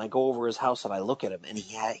turnouts, and I go over his house and I look at him, and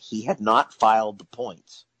he had not filed the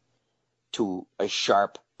points to a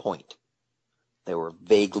sharp point. They were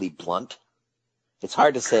vaguely blunt. It's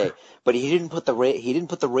hard to say, but he didn't put the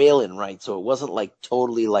rail in right, so it wasn't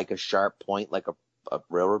totally like a sharp point, like a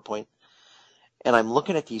railroad point. And I'm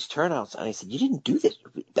looking at these turnouts, and I said, you didn't do this.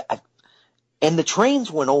 And the trains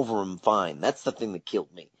went over them fine. That's the thing that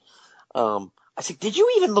killed me. I said, did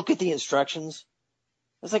you even look at the instructions?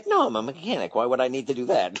 I was like, no, I'm a mechanic. Why would I need to do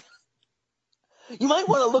that? You might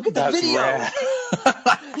want to look at the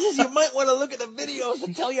videos. He says, you might want to look at the videos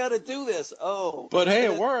and tell you how to do this. Oh. But hey,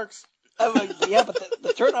 it works. I'm like, yeah, but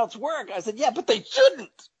the turnouts work. I said, yeah, but they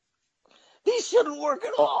shouldn't. These shouldn't work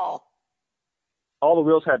at all. All the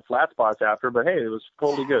wheels had flat spots after, but hey, it was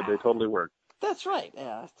totally good. They totally worked. That's right.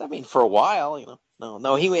 Yeah. I mean, for a while,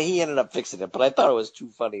 No, he ended up fixing it, but I thought it was too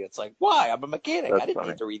funny. It's like, why? I'm a mechanic. That's I didn't funny.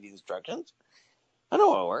 need to read the instructions. I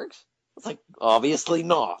know how it works. It's like, obviously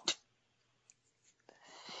not.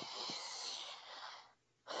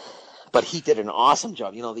 But he did an awesome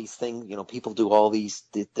job. These things, people do all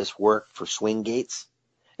this work for swing gates.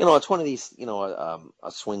 It's one of these,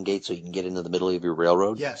 a swing gate so you can get into the middle of your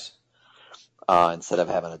railroad. Yes. Instead of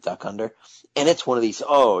having a duck under. And it's one of these,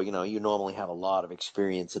 you normally have a lot of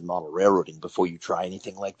experience in model railroading before you try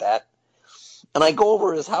anything like that. And I go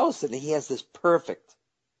over to his house and he has this perfect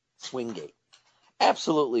swing gate.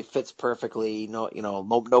 Absolutely fits perfectly.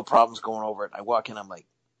 No problems going over it. I walk in, I'm like,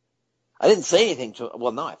 I didn't say anything to him.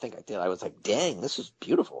 Well, no, I think I did. I was like, dang, this is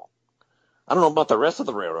beautiful. I don't know about the rest of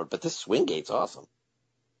the railroad, but this swing gate's awesome.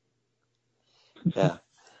 Yeah.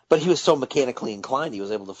 But he was so mechanically inclined, he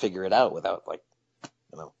was able to figure it out without,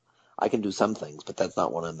 I can do some things, but that's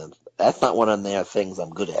not one of them. That's not one of their things I'm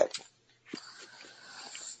good at.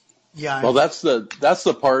 Yeah. Well, that's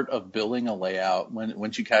the part of building a layout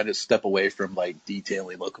once you kind of step away from like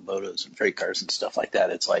detailing locomotives and freight cars and stuff like that.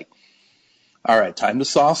 It's like, all right, time to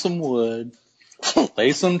saw some wood,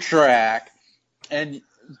 lay some track, and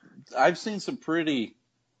I've seen some pretty,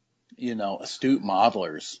 astute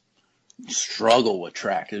modelers struggle with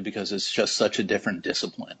track because it's just such a different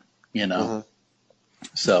discipline, Mm-hmm.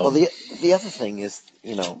 So, well, the other thing is,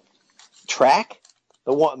 track.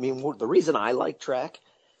 The reason I like track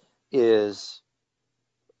is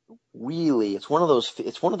really it's one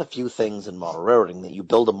of the few things in model railroading that you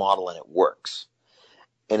build a model and it works.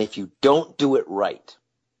 And if you don't do it right,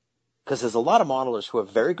 because there's a lot of modelers who are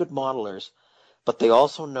very good modelers, but they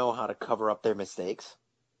also know how to cover up their mistakes.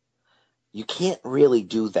 You can't really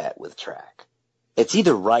do that with track. It's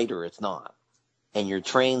either right or it's not. And your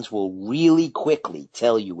trains will really quickly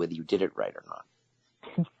tell you whether you did it right or not.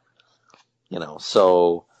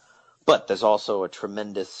 But there's also a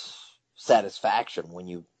tremendous satisfaction when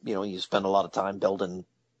you spend a lot of time building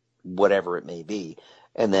whatever it may be,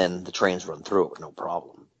 and then the trains run through it with no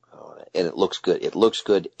problem. And it looks good. It looks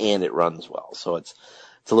good and it runs well. So it's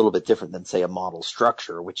a little bit different than, say, a model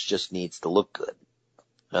structure, which just needs to look good.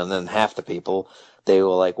 And then half the people, they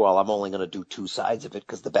were like, well, I'm only going to do two sides of it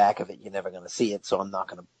because the back of it, you're never going to see it, so I'm not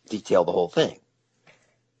going to detail the whole thing.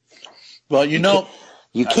 Well,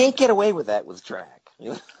 you can't get away with that with track.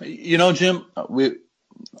 Jim,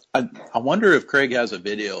 I wonder if Craig has a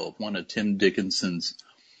video of one of Tim Dickinson's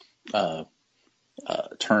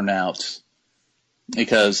turnouts,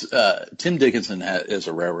 because Tim Dickinson is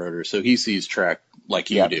a railroader, so he sees track like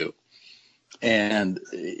you do. And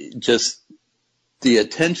just the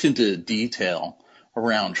attention to detail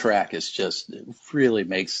around track is just really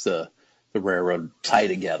makes the railroad tie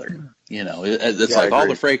together. It's like all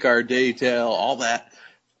the freight car detail, all that,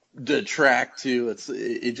 the track too.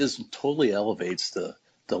 It just totally elevates the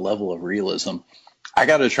level of realism. I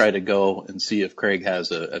got to try to go and see if Craig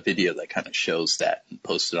has a video that kind of shows that and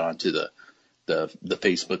post it onto the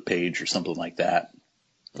Facebook page or something like that.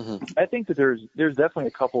 Mm-hmm. I think that there's definitely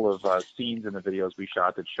a couple of scenes in the videos we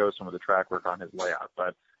shot that show some of the track work on his layout.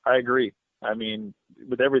 But I agree. I mean,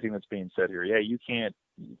 with everything that's being said here,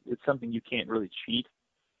 it's something you can't really cheat.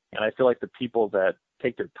 And I feel like the people that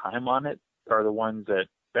take their time on it are the ones that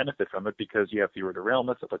benefit from it because you have fewer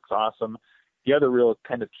derailments. It looks awesome. The other real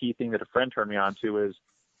kind of key thing that a friend turned me on to is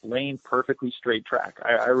laying perfectly straight track.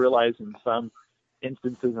 I realize in some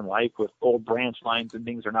instances in life with old branch lines and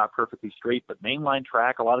things are not perfectly straight, but mainline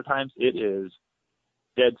track, a lot of times it is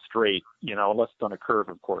dead straight, unless it's on a curve,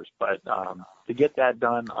 of course. But to get that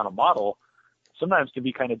done on a model sometimes can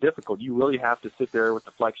be kind of difficult. You really have to sit there with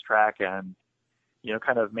the flex track and,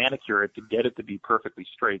 kind of manicure it to get it to be perfectly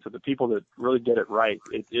straight. So the people that really get it right,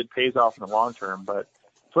 it pays off in the long term. But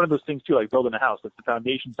it's one of those things too, like building a house. If the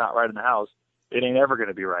foundation's not right in the house, it ain't ever going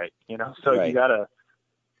to be right, So right.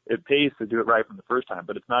 It pays to do it right from the first time,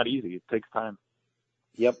 but it's not easy. It takes time.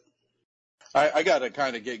 Yep. I got to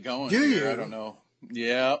kind of get going. Do here. you? I don't know.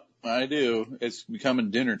 Yeah, I do. It's becoming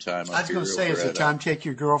dinner time. I was going to say, is it time to take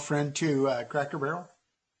your girlfriend to Cracker Barrel?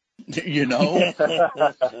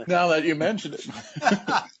 Now that you mentioned it.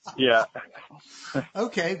 Yeah.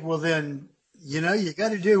 Okay, well then, you got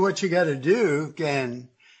to do what you got to do. And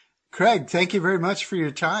Craig, thank you very much for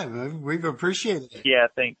your time. We've appreciated it. Yeah,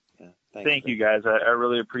 thank you guys. I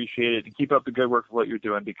really appreciate it. And keep up the good work of what you're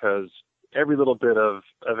doing because every little bit of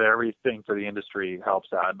everything for the industry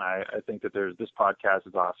helps out. And I think that this podcast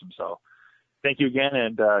is awesome. So thank you again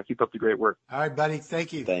and keep up the great work. All right, buddy.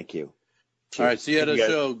 Thank you. Thank you. All right. See you at the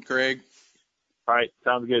show, Craig. All right.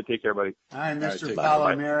 Sounds good. Take care, buddy. All right, Mr.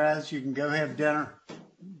 Palomares, you can go have dinner.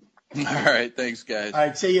 All right. Thanks, guys. All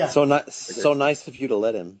right. See ya. So nice of you to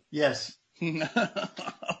let him. Yes.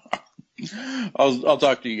 I'll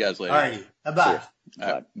talk to you guys later. All righty. Bye.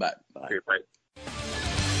 All right, bye. Okay, bye.